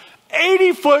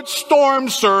 80-foot storm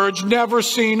surge never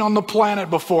seen on the planet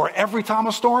before. Every time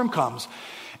a storm comes.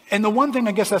 And the one thing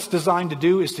I guess that's designed to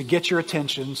do is to get your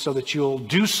attention so that you'll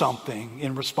do something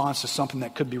in response to something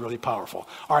that could be really powerful.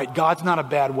 All right, God's not a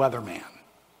bad weatherman.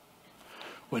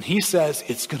 When he says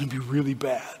it's going to be really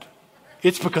bad,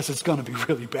 it's because it's going to be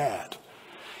really bad.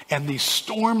 And the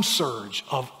storm surge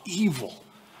of evil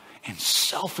and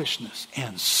selfishness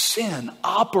and sin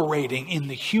operating in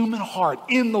the human heart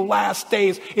in the last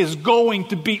days is going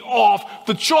to be off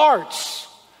the charts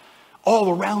all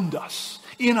around us.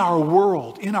 In our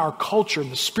world, in our culture,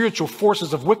 and the spiritual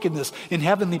forces of wickedness in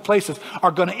heavenly places are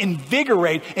going to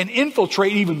invigorate and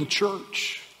infiltrate even the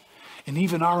church. And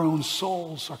even our own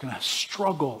souls are going to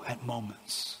struggle at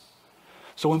moments.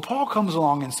 So when Paul comes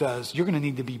along and says, you're going to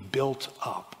need to be built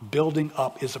up, building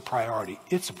up is a priority.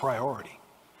 It's a priority.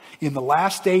 In the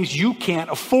last days, you can't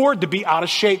afford to be out of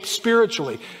shape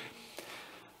spiritually.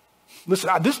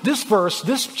 Listen, this verse,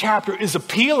 this chapter is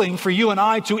appealing for you and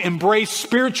I to embrace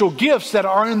spiritual gifts that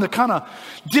are in the kind of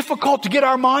difficult to get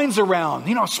our minds around.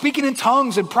 Speaking in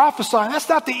tongues and prophesying, that's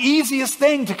not the easiest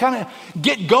thing to kind of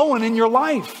get going in your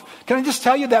life. Can I just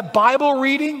tell you that Bible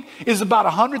reading is about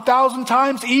 100,000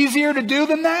 times easier to do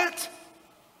than that?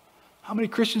 How many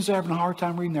Christians are having a hard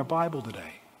time reading their Bible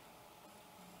today?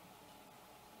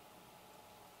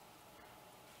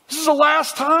 This is the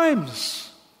last times.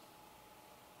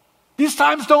 These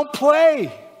times don't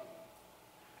play.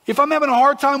 If I'm having a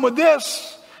hard time with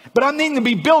this, but I'm needing to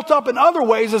be built up in other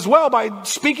ways as well by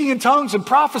speaking in tongues and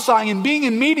prophesying and being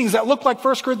in meetings that look like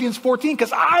 1 Corinthians 14,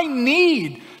 because I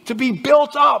need to be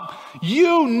built up.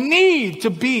 You need to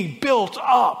be built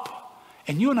up.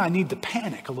 And you and I need to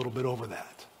panic a little bit over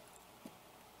that.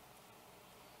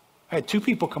 I had two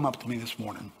people come up to me this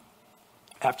morning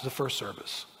after the first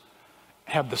service.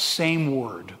 Have the same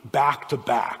word back to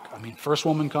back. I mean, first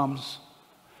woman comes,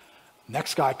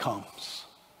 next guy comes.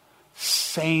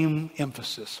 Same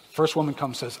emphasis. First woman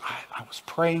comes, says, I was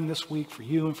praying this week for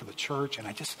you and for the church, and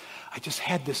I just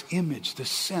had this image, this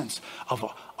sense of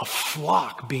a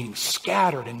flock being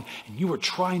scattered, and you were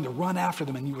trying to run after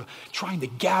them, and you were trying to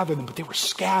gather them, but they were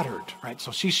scattered, right?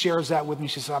 So she shares that with me.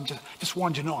 She says, I just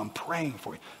wanted you to know I'm praying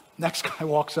for you. Next guy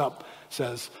walks up,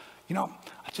 says,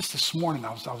 just this morning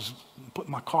I was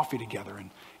putting my coffee together,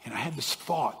 and I had this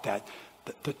thought that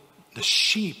the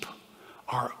sheep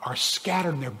are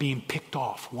scattered and they're being picked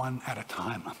off one at a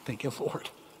time. I'm thinking, Lord,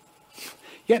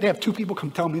 You had to have two people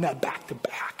come tell me that back to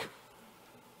back.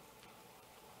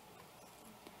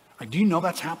 Do you know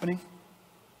that's happening?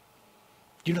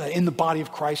 Do you know that in the body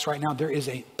of Christ right now, there is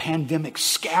a pandemic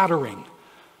scattering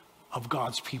of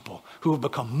God's people who have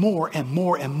become more and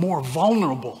more and more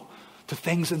vulnerable to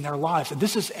things in their lives. And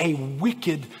this is a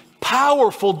wicked,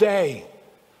 powerful day.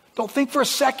 Don't think for a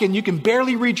second you can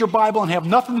barely read your Bible and have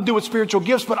nothing to do with spiritual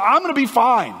gifts, but I'm going to be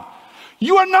fine.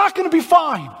 You are not going to be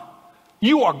fine.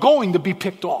 You are going to be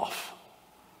picked off.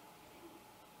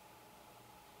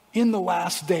 In the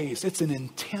last days, it's an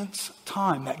intense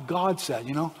time that God said,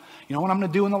 you know what I'm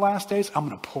going to do in the last days? I'm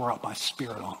going to pour out my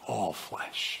Spirit on all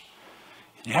flesh.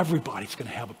 And everybody's going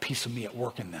to have a piece of me at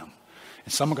work in them.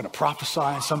 And some are going to prophesy,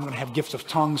 and some are going to have gifts of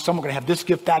tongues, some are going to have this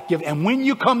gift, that gift. And when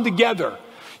you come together,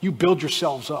 you build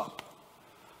yourselves up.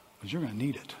 Because you're going to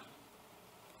need it.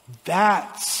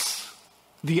 That's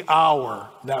the hour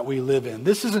that we live in.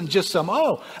 This isn't just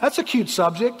that's a cute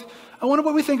subject. I wonder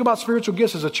what we think about spiritual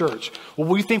gifts as a church. Well,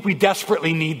 we think we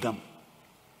desperately need them.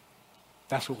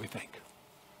 That's what we think.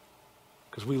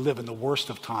 Because we live in the worst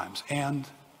of times. And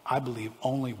I believe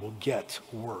only will get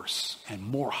worse and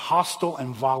more hostile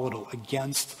and volatile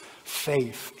against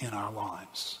faith in our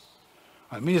lives.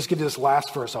 Let me just get to this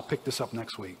last verse. I'll pick this up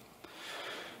next week.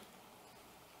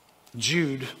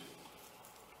 Jude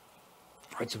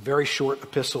writes a very short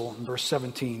epistle. In verse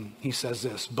 17, he says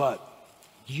this, but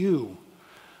you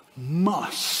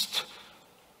must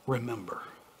remember,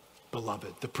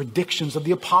 beloved, the predictions of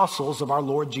the apostles of our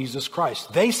Lord Jesus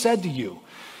Christ. They said to you,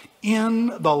 in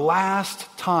the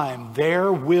last time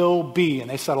there will be, and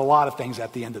they said a lot of things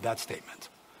at the end of that statement,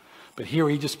 but here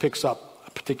he just picks up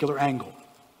a particular angle.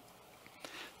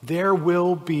 There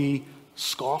will be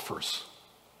scoffers,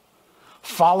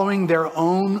 following their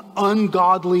own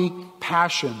ungodly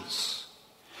passions.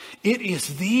 It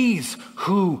is these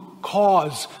who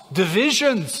cause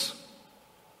divisions.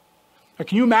 Now,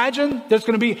 can you imagine? There's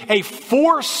going to be a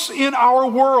force in our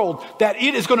world that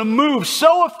it is going to move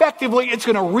so effectively, it's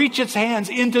going to reach its hands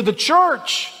into the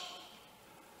church.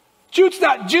 Jude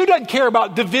doesn't care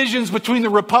about divisions between the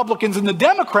Republicans and the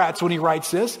Democrats when he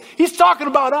writes this. He's talking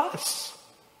about us.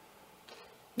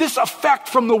 This effect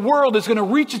from the world is going to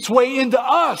reach its way into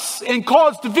us and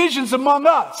cause divisions among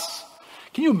us.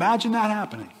 Can you imagine that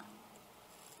happening?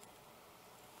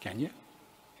 Can you?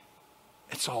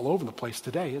 It's all over the place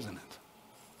today, isn't it?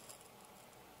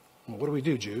 Well, what do we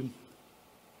do, Jude?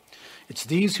 It's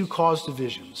these who cause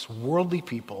divisions, worldly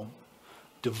people,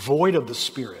 devoid of the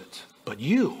Spirit. But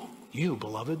you,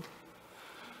 beloved,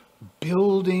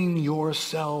 building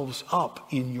yourselves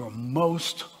up in your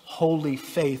most holy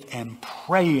faith and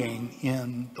praying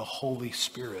in the Holy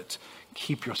Spirit,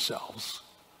 keep yourselves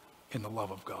in the love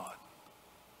of God.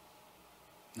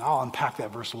 Now, I'll unpack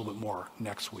that verse a little bit more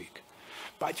next week.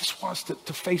 But I just want us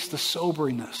to face the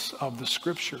soberiness of the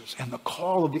Scriptures and the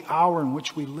call of the hour in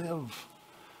which we live.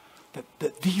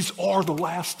 That these are the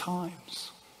last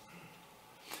times.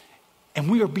 And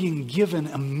we are being given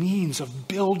a means of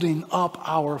building up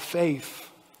our faith,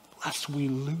 lest we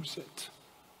lose it.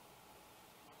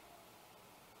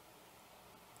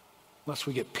 Lest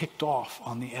we get picked off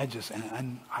on the edges.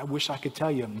 And I wish I could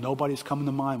tell you, nobody's coming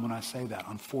to mind when I say that.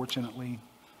 Unfortunately,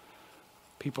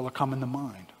 people are coming to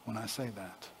mind when I say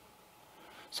that.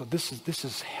 So this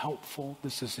is helpful.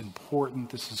 This is important.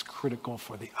 This is critical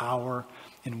for the hour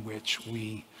in which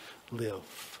we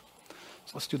live.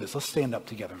 So let's do this. Let's stand up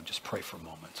together and just pray for a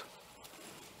moment.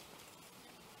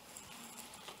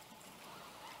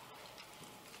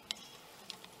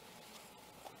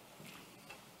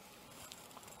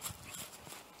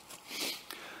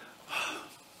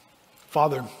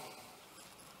 Father,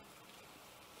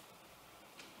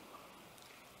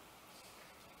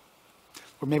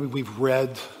 or maybe we've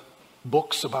read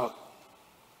books about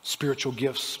spiritual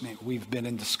gifts. Maybe we've been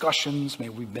in discussions.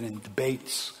 Maybe we've been in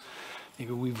debates.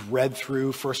 Maybe we've read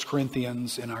through 1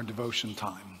 Corinthians in our devotion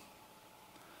time.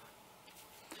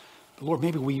 But Lord,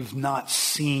 maybe we've not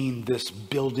seen this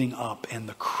building up and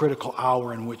the critical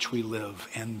hour in which we live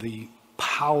and the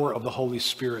power of the Holy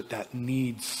Spirit that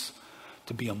needs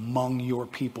to be among your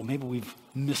people. Maybe we've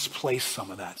misplaced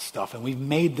some of that stuff and we've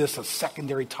made this a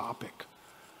secondary topic.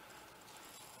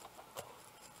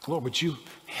 Lord, would you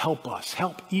help us,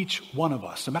 help each one of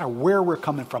us, no matter where we're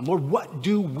coming from. Lord, what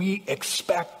do we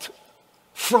expect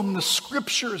from the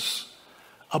Scriptures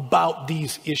about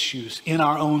these issues in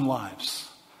our own lives?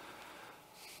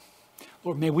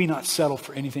 Lord, may we not settle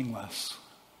for anything less.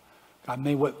 God,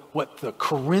 may what the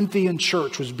Corinthian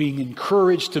church was being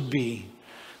encouraged to be,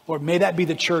 Lord, may that be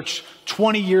the church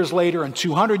 20 years later and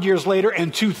 200 years later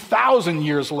and 2,000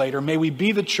 years later. May we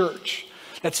be the church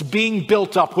that's being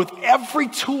built up with every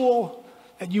tool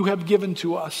that you have given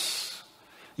to us,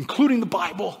 including the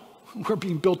Bible. We're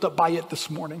being built up by it this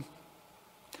morning.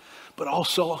 But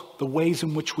also the ways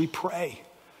in which we pray,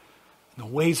 and the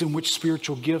ways in which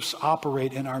spiritual gifts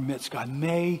operate in our midst. God,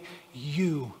 may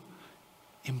you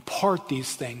impart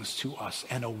these things to us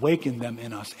and awaken them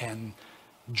in us and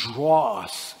draw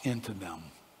us into them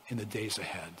in the days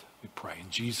ahead. We pray in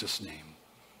Jesus' name.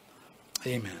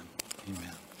 Amen.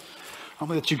 Amen. I'm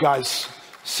going to let you guys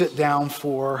sit down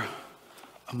for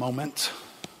a moment.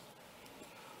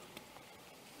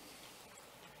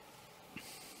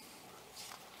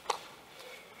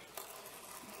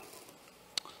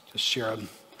 Just share,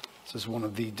 this is one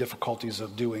of the difficulties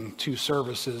of doing two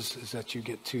services, is that you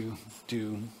get to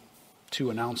do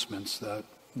two announcements that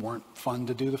weren't fun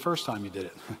to do the first time you did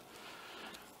it.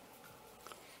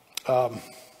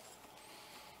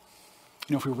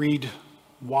 If we read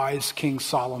wise King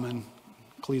Solomon,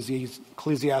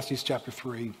 Ecclesiastes chapter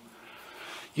 3, you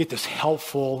get this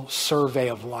helpful survey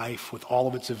of life with all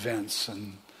of its events,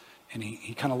 and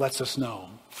he kind of lets us know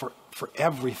for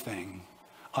everything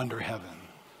under heaven,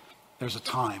 there's a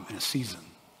time and a season.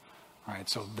 Right,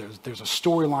 so there's a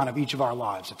storyline of each of our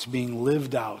lives that's being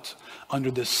lived out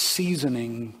under this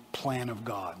seasoning plan of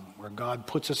God, where God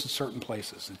puts us in certain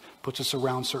places and puts us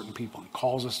around certain people and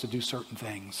calls us to do certain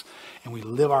things, and we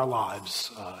live our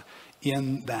lives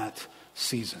in that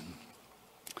season.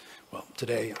 Well,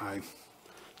 today I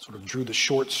sort of drew the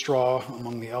short straw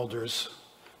among the elders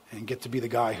and get to be the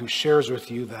guy who shares with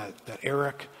you that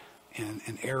Eric and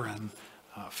Aaron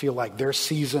feel like their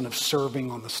season of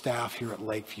serving on the staff here at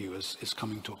Lakeview is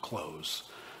coming to a close.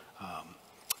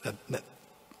 I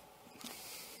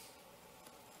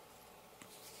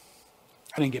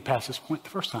didn't get past this point the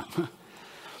first time.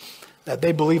 That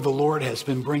they believe the Lord has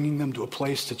been bringing them to a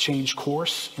place to change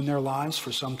course in their lives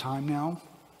for some time now.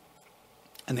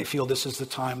 And they feel this is the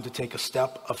time to take a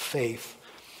step of faith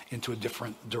into a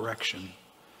different direction.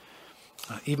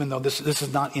 Even though this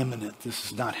is not imminent, this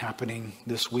is not happening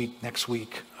this week, next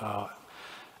week.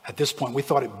 At this point, we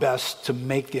thought it best to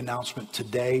make the announcement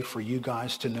today for you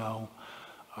guys to know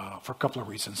for a couple of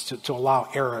reasons. To allow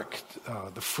Eric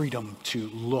the freedom to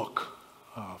look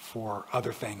for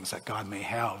other things that God may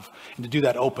have, and to do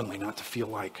that openly, not to feel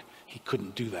like he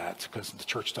couldn't do that because the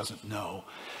church doesn't know.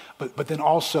 But then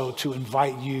also to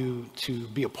invite you to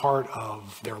be a part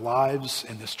of their lives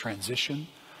in this transition,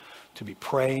 to be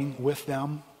praying with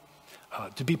them,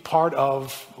 to be part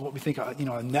of what we think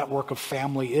a network of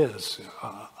family is,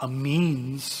 a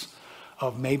means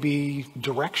of maybe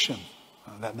direction,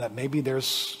 that maybe there's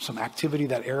some activity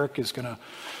that Eric is going to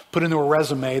put into a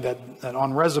resume that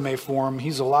on resume form,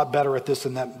 he's a lot better at this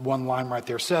than that one line right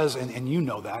there says, and you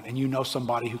know that, and you know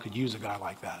somebody who could use a guy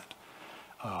like that.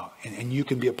 And you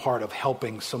can be a part of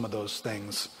helping some of those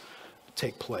things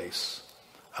take place.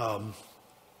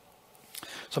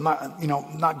 So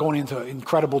I'm not going into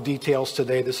incredible details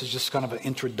today. This is just kind of an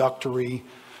introductory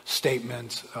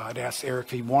statement. I'd asked Eric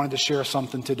if he wanted to share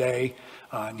something today,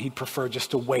 and he'd prefer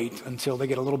just to wait until they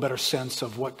get a little better sense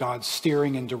of what God's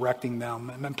steering and directing them.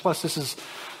 And plus, this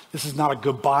is not a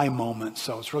goodbye moment,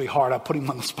 so it's really hard. I put him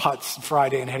on the spot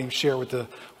Friday and had him share with the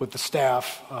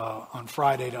staff on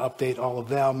Friday to update all of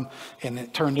them, and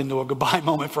it turned into a goodbye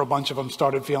moment for a bunch of them.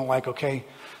 Started feeling like, okay,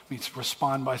 I mean, to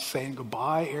respond by saying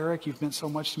goodbye, Eric, you've meant so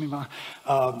much to me.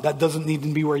 That doesn't need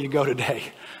to be where you go today.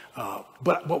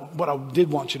 But what I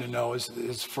did want you to know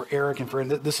is for Eric and for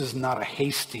this is not a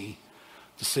hasty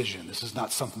decision. This is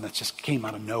not something that just came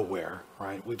out of nowhere,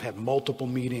 right? We've had multiple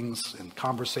meetings and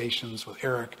conversations with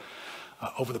Eric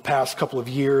over the past couple of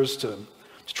years to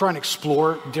try and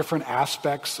explore different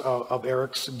aspects of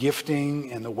Eric's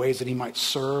gifting and the ways that he might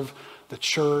serve the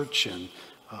church, and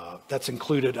that's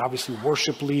included, obviously,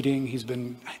 worship leading. He's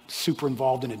been super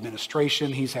involved in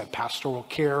administration. He's had pastoral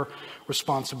care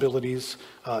responsibilities.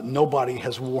 Nobody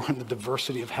has worn the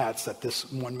diversity of hats that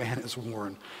this one man has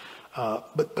worn.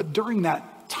 But during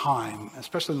that time,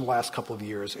 especially in the last couple of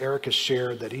years, Eric has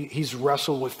shared that he's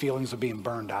wrestled with feelings of being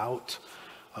burned out,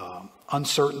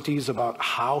 uncertainties about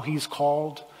how he's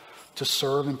called to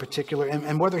serve in particular,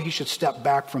 and whether he should step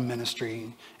back from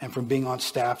ministry and from being on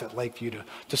staff at Lakeview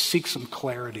to seek some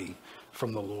clarity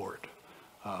from the Lord.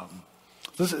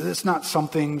 It's not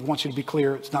something, I want you to be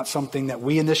clear, it's not something that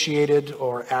we initiated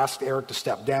or asked Eric to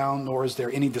step down, nor is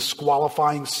there any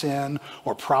disqualifying sin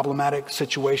or problematic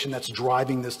situation that's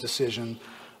driving this decision.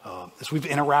 As we've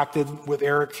interacted with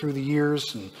Eric through the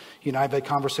years, and he and I have had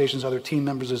conversations with other team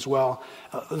members as well,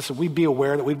 listen, we'd be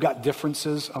aware that we've got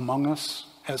differences among us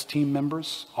as team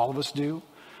members. All of us do.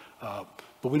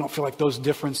 But we don't feel like those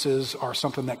differences are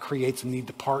something that creates a need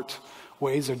to part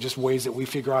ways. They're just ways that we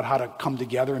figure out how to come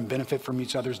together and benefit from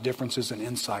each other's differences and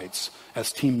insights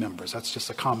as team members. That's just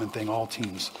a common thing. All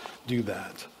teams do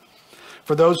that.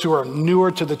 For those who are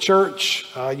newer to the church,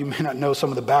 you may not know some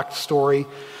of the backstory.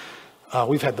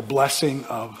 We've had the blessing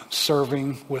of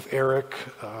serving with Eric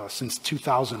since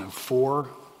 2004.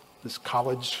 This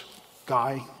college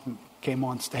guy who came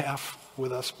on staff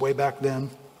with us way back then.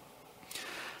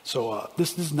 So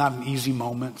this is not an easy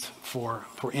moment for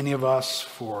any of us,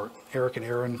 for Eric and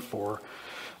Aaron, for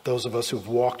those of us who have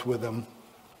walked with them.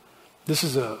 This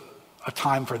is a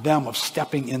time for them of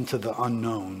stepping into the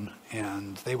unknown,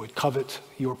 and they would covet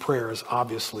your prayers,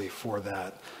 obviously, for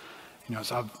that.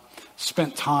 As I've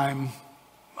spent time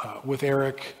with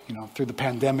Eric, through the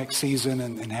pandemic season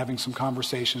and having some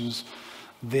conversations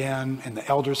then, and the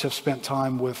elders have spent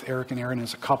time with Eric and Aaron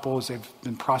as a couple as they've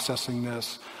been processing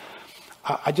this,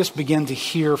 I just began to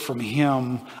hear from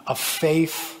him a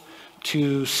faith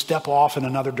to step off in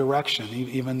another direction,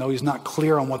 even though he's not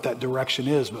clear on what that direction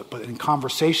is. But in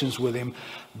conversations with him,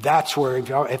 that's where,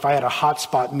 if I had a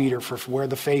hotspot meter for where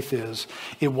the faith is,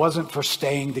 it wasn't for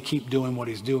staying to keep doing what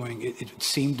he's doing. It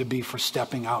seemed to be for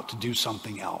stepping out to do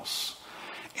something else.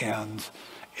 And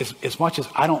as much as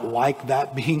I don't like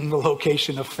that being the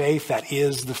location of faith, that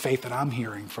is the faith that I'm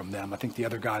hearing from them. I think the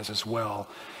other guys as well.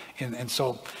 And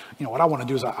so, what I want to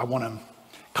do is I want to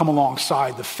come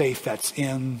alongside the faith that's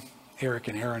in Eric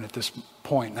and Aaron at this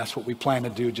point. And that's what we plan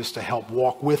to do, just to help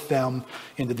walk with them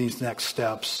into these next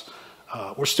steps.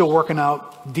 We're still working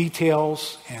out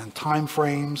details and time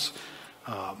frames.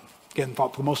 Again,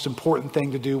 thought the most important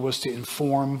thing to do was to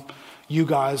inform you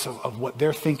guys of what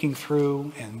they're thinking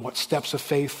through and what steps of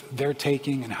faith they're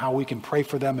taking and how we can pray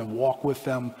for them and walk with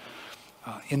them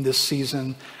in this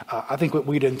season. I think what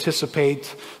we'd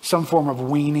anticipate some form of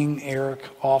weaning Eric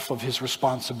off of his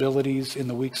responsibilities in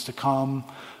the weeks to come,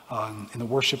 in the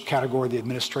worship category, the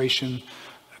administration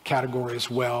category as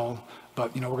well.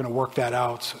 But, we're going to work that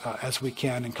out as we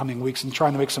can in coming weeks and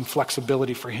trying to make some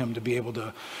flexibility for him to be able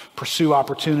to pursue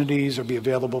opportunities or be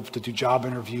available to do job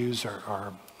interviews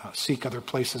or seek other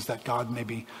places that God may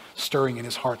be stirring in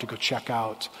his heart to go check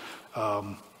out.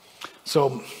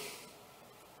 So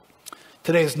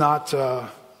today's not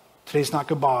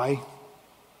goodbye.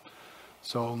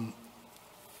 So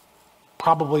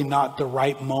probably not the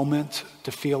right moment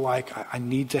to feel like I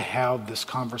need to have this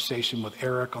conversation with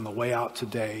Eric on the way out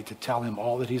today to tell him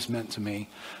all that he's meant to me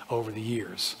over the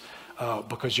years.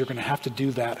 Because you're going to have to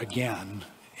do that again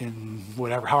in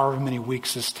however many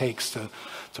weeks this takes to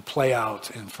play out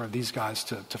and for these guys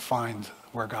to find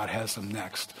where God has them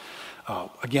next.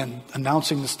 Again,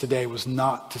 announcing this today was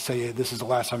not to say, hey, this is the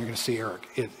last time you're going to see Eric.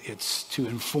 It's to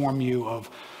inform you of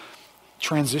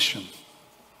transition,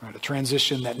 right? A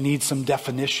transition that needs some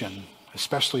definition,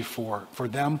 especially for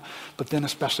them, but then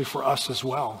especially for us as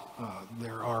well.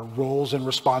 There are roles and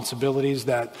responsibilities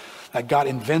that got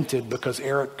invented because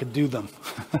Eric could do them.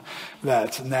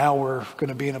 That now we're going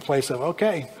to be in a place of,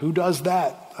 okay, who does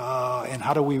that? And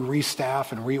how do we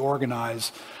restaff and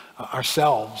reorganize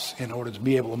ourselves in order to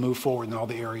be able to move forward in all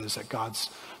the areas that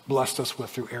God's blessed us with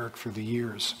through Eric through the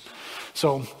years.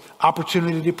 So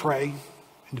opportunity to pray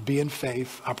and to be in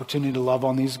faith, opportunity to love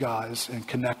on these guys and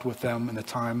connect with them in the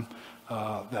time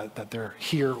that they're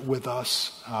here with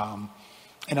us.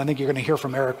 And I think you're going to hear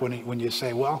from Eric when you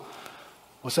say, well,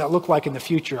 what's that look like in the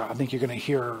future? I think you're going to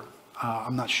hear,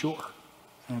 I'm not sure,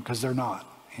 because they're not.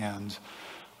 And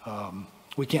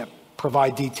we can't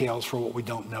provide details for what we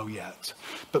don't know yet.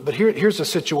 But here's a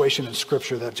situation in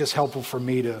Scripture that's just helpful for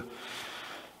me to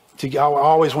I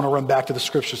always want to run back to the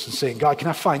Scriptures and say, God, can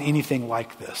I find anything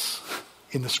like this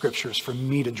in the Scriptures for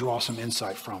me to draw some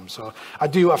insight from? So I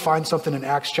find something in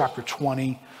Acts chapter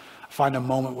 20. I find a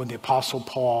moment when the Apostle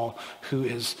Paul,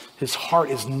 his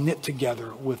heart is knit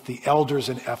together with the elders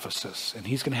in Ephesus, and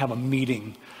he's going to have a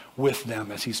meeting with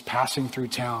them as he's passing through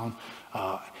town,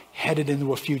 headed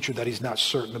into a future that he's not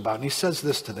certain about. And he says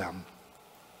this to them.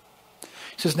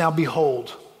 He says, now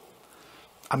behold,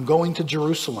 I'm going to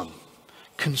Jerusalem,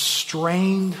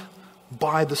 constrained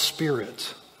by the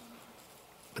Spirit,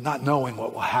 but not knowing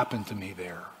what will happen to me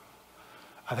there.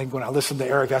 I think when I listen to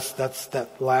Eric, that's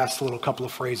that last little couple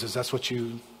of phrases, that's what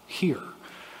you hear.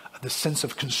 The sense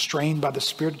of constrained by the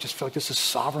Spirit. I just feel like this is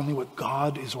sovereignly what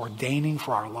God is ordaining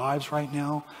for our lives right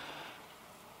now.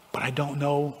 But I don't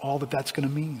know all that that's going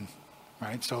to mean,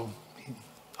 right? So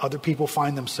other people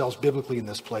find themselves biblically in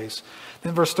this place.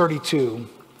 Then verse 32,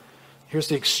 here's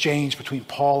the exchange between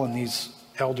Paul and these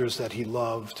elders that he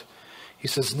loved. He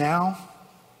says, now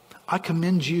I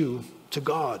commend you to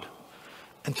God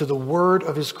and to the word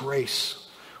of his grace,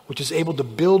 which is able to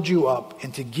build you up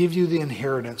and to give you the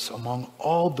inheritance among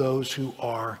all those who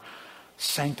are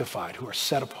sanctified, who are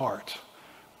set apart.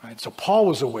 Right? So Paul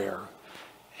was aware,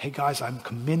 hey guys, I'm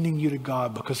commending you to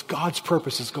God because God's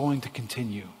purpose is going to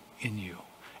continue in you.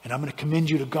 And I'm going to commend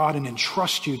you to God and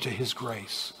entrust you to his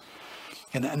grace.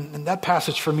 And that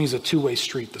passage for me is a two-way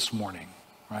street this morning.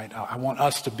 Right? I want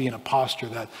us to be in a posture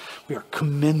that we are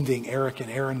commending Eric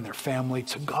and Aaron and their family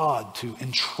to God, to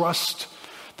entrust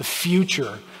the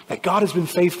future, that God has been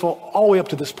faithful all the way up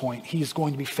to this point. He is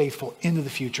going to be faithful into the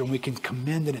future, and we can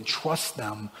commend and entrust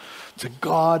them to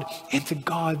God and to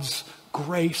God's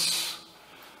grace,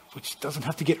 which doesn't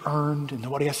have to get earned, and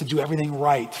nobody has to do everything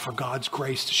right for God's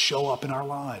grace to show up in our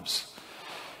lives.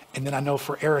 And then I know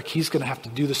for Eric, he's going to have to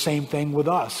do the same thing with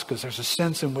us, because there's a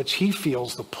sense in which he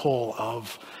feels the pull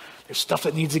of, there's stuff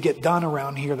that needs to get done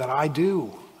around here that I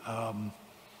do.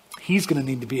 He's going to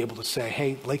need to be able to say,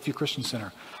 hey, Lakeview Christian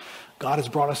Center, God has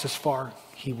brought us this far.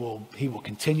 He will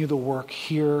continue the work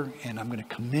here, and I'm going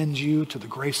to commend you to the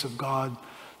grace of God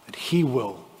that he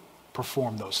will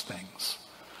perform those things.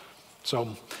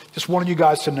 So just wanted you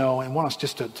guys to know, and want us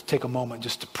just to take a moment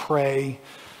just to pray,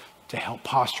 to help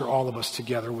posture all of us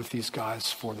together with these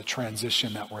guys for the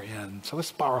transition that we're in. So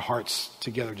let's bow our hearts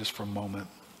together just for a moment.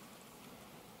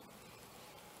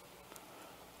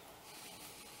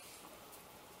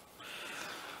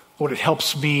 Lord, it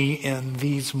helps me in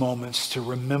these moments to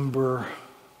remember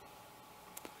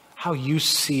how you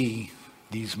see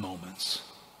these moments.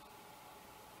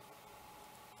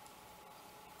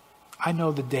 I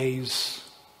know the days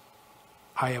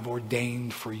I have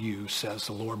ordained for you, says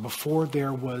the Lord, before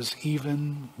there was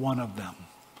even one of them.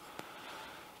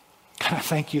 And I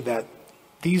thank you that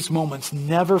these moments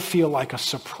never feel like a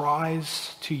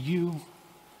surprise to you.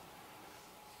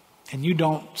 And you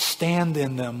don't stand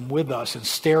in them with us and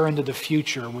stare into the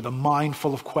future with a mind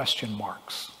full of question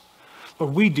marks.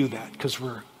 Lord, we do that because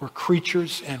we're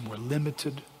creatures and we're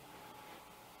limited.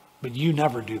 But you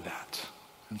never do that.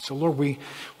 And so, Lord, we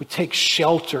take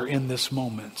shelter in this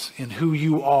moment, in who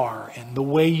you are and the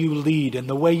way you lead and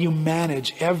the way you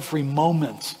manage every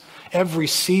moment, every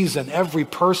season, every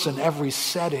person, every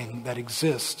setting that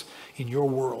exists in your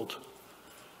world.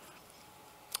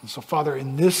 And so, Father,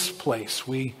 in this place,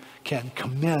 we can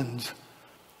commend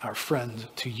our friend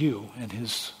to you and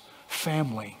his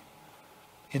family,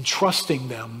 entrusting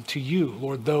them to you,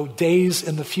 Lord, though days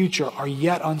in the future are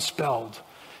yet unspelled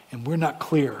and we're not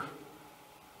clear.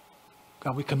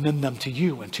 God, we commend them to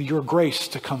you and to your grace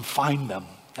to come find them.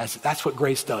 That's what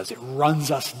grace does. It runs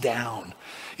us down.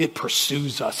 It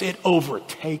pursues us. It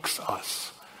overtakes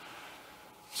us.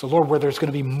 So, Lord, where there's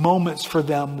going to be moments for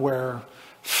them where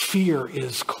fear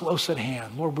is close at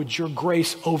hand, Lord, would your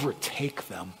grace overtake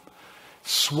them,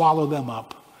 swallow them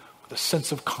up with a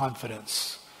sense of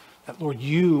confidence that, Lord,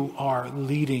 you are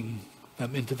leading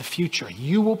them into the future.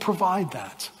 You will provide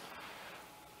that.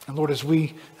 And Lord, as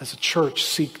we as a church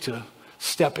seek to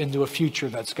step into a future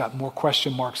that's got more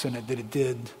question marks in it than it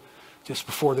did just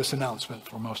before this announcement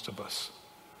for most of us,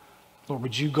 Lord,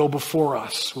 would you go before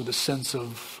us with a sense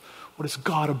of what is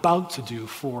God about to do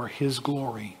for his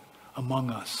glory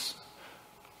among us?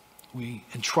 We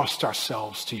entrust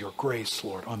ourselves to your grace,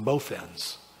 Lord, on both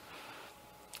ends.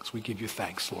 As we give you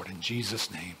thanks, Lord, in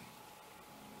Jesus' name.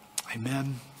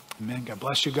 Amen. Amen. God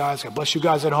bless you guys. God bless you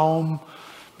guys at home.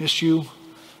 Miss you.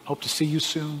 Hope to see you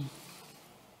soon.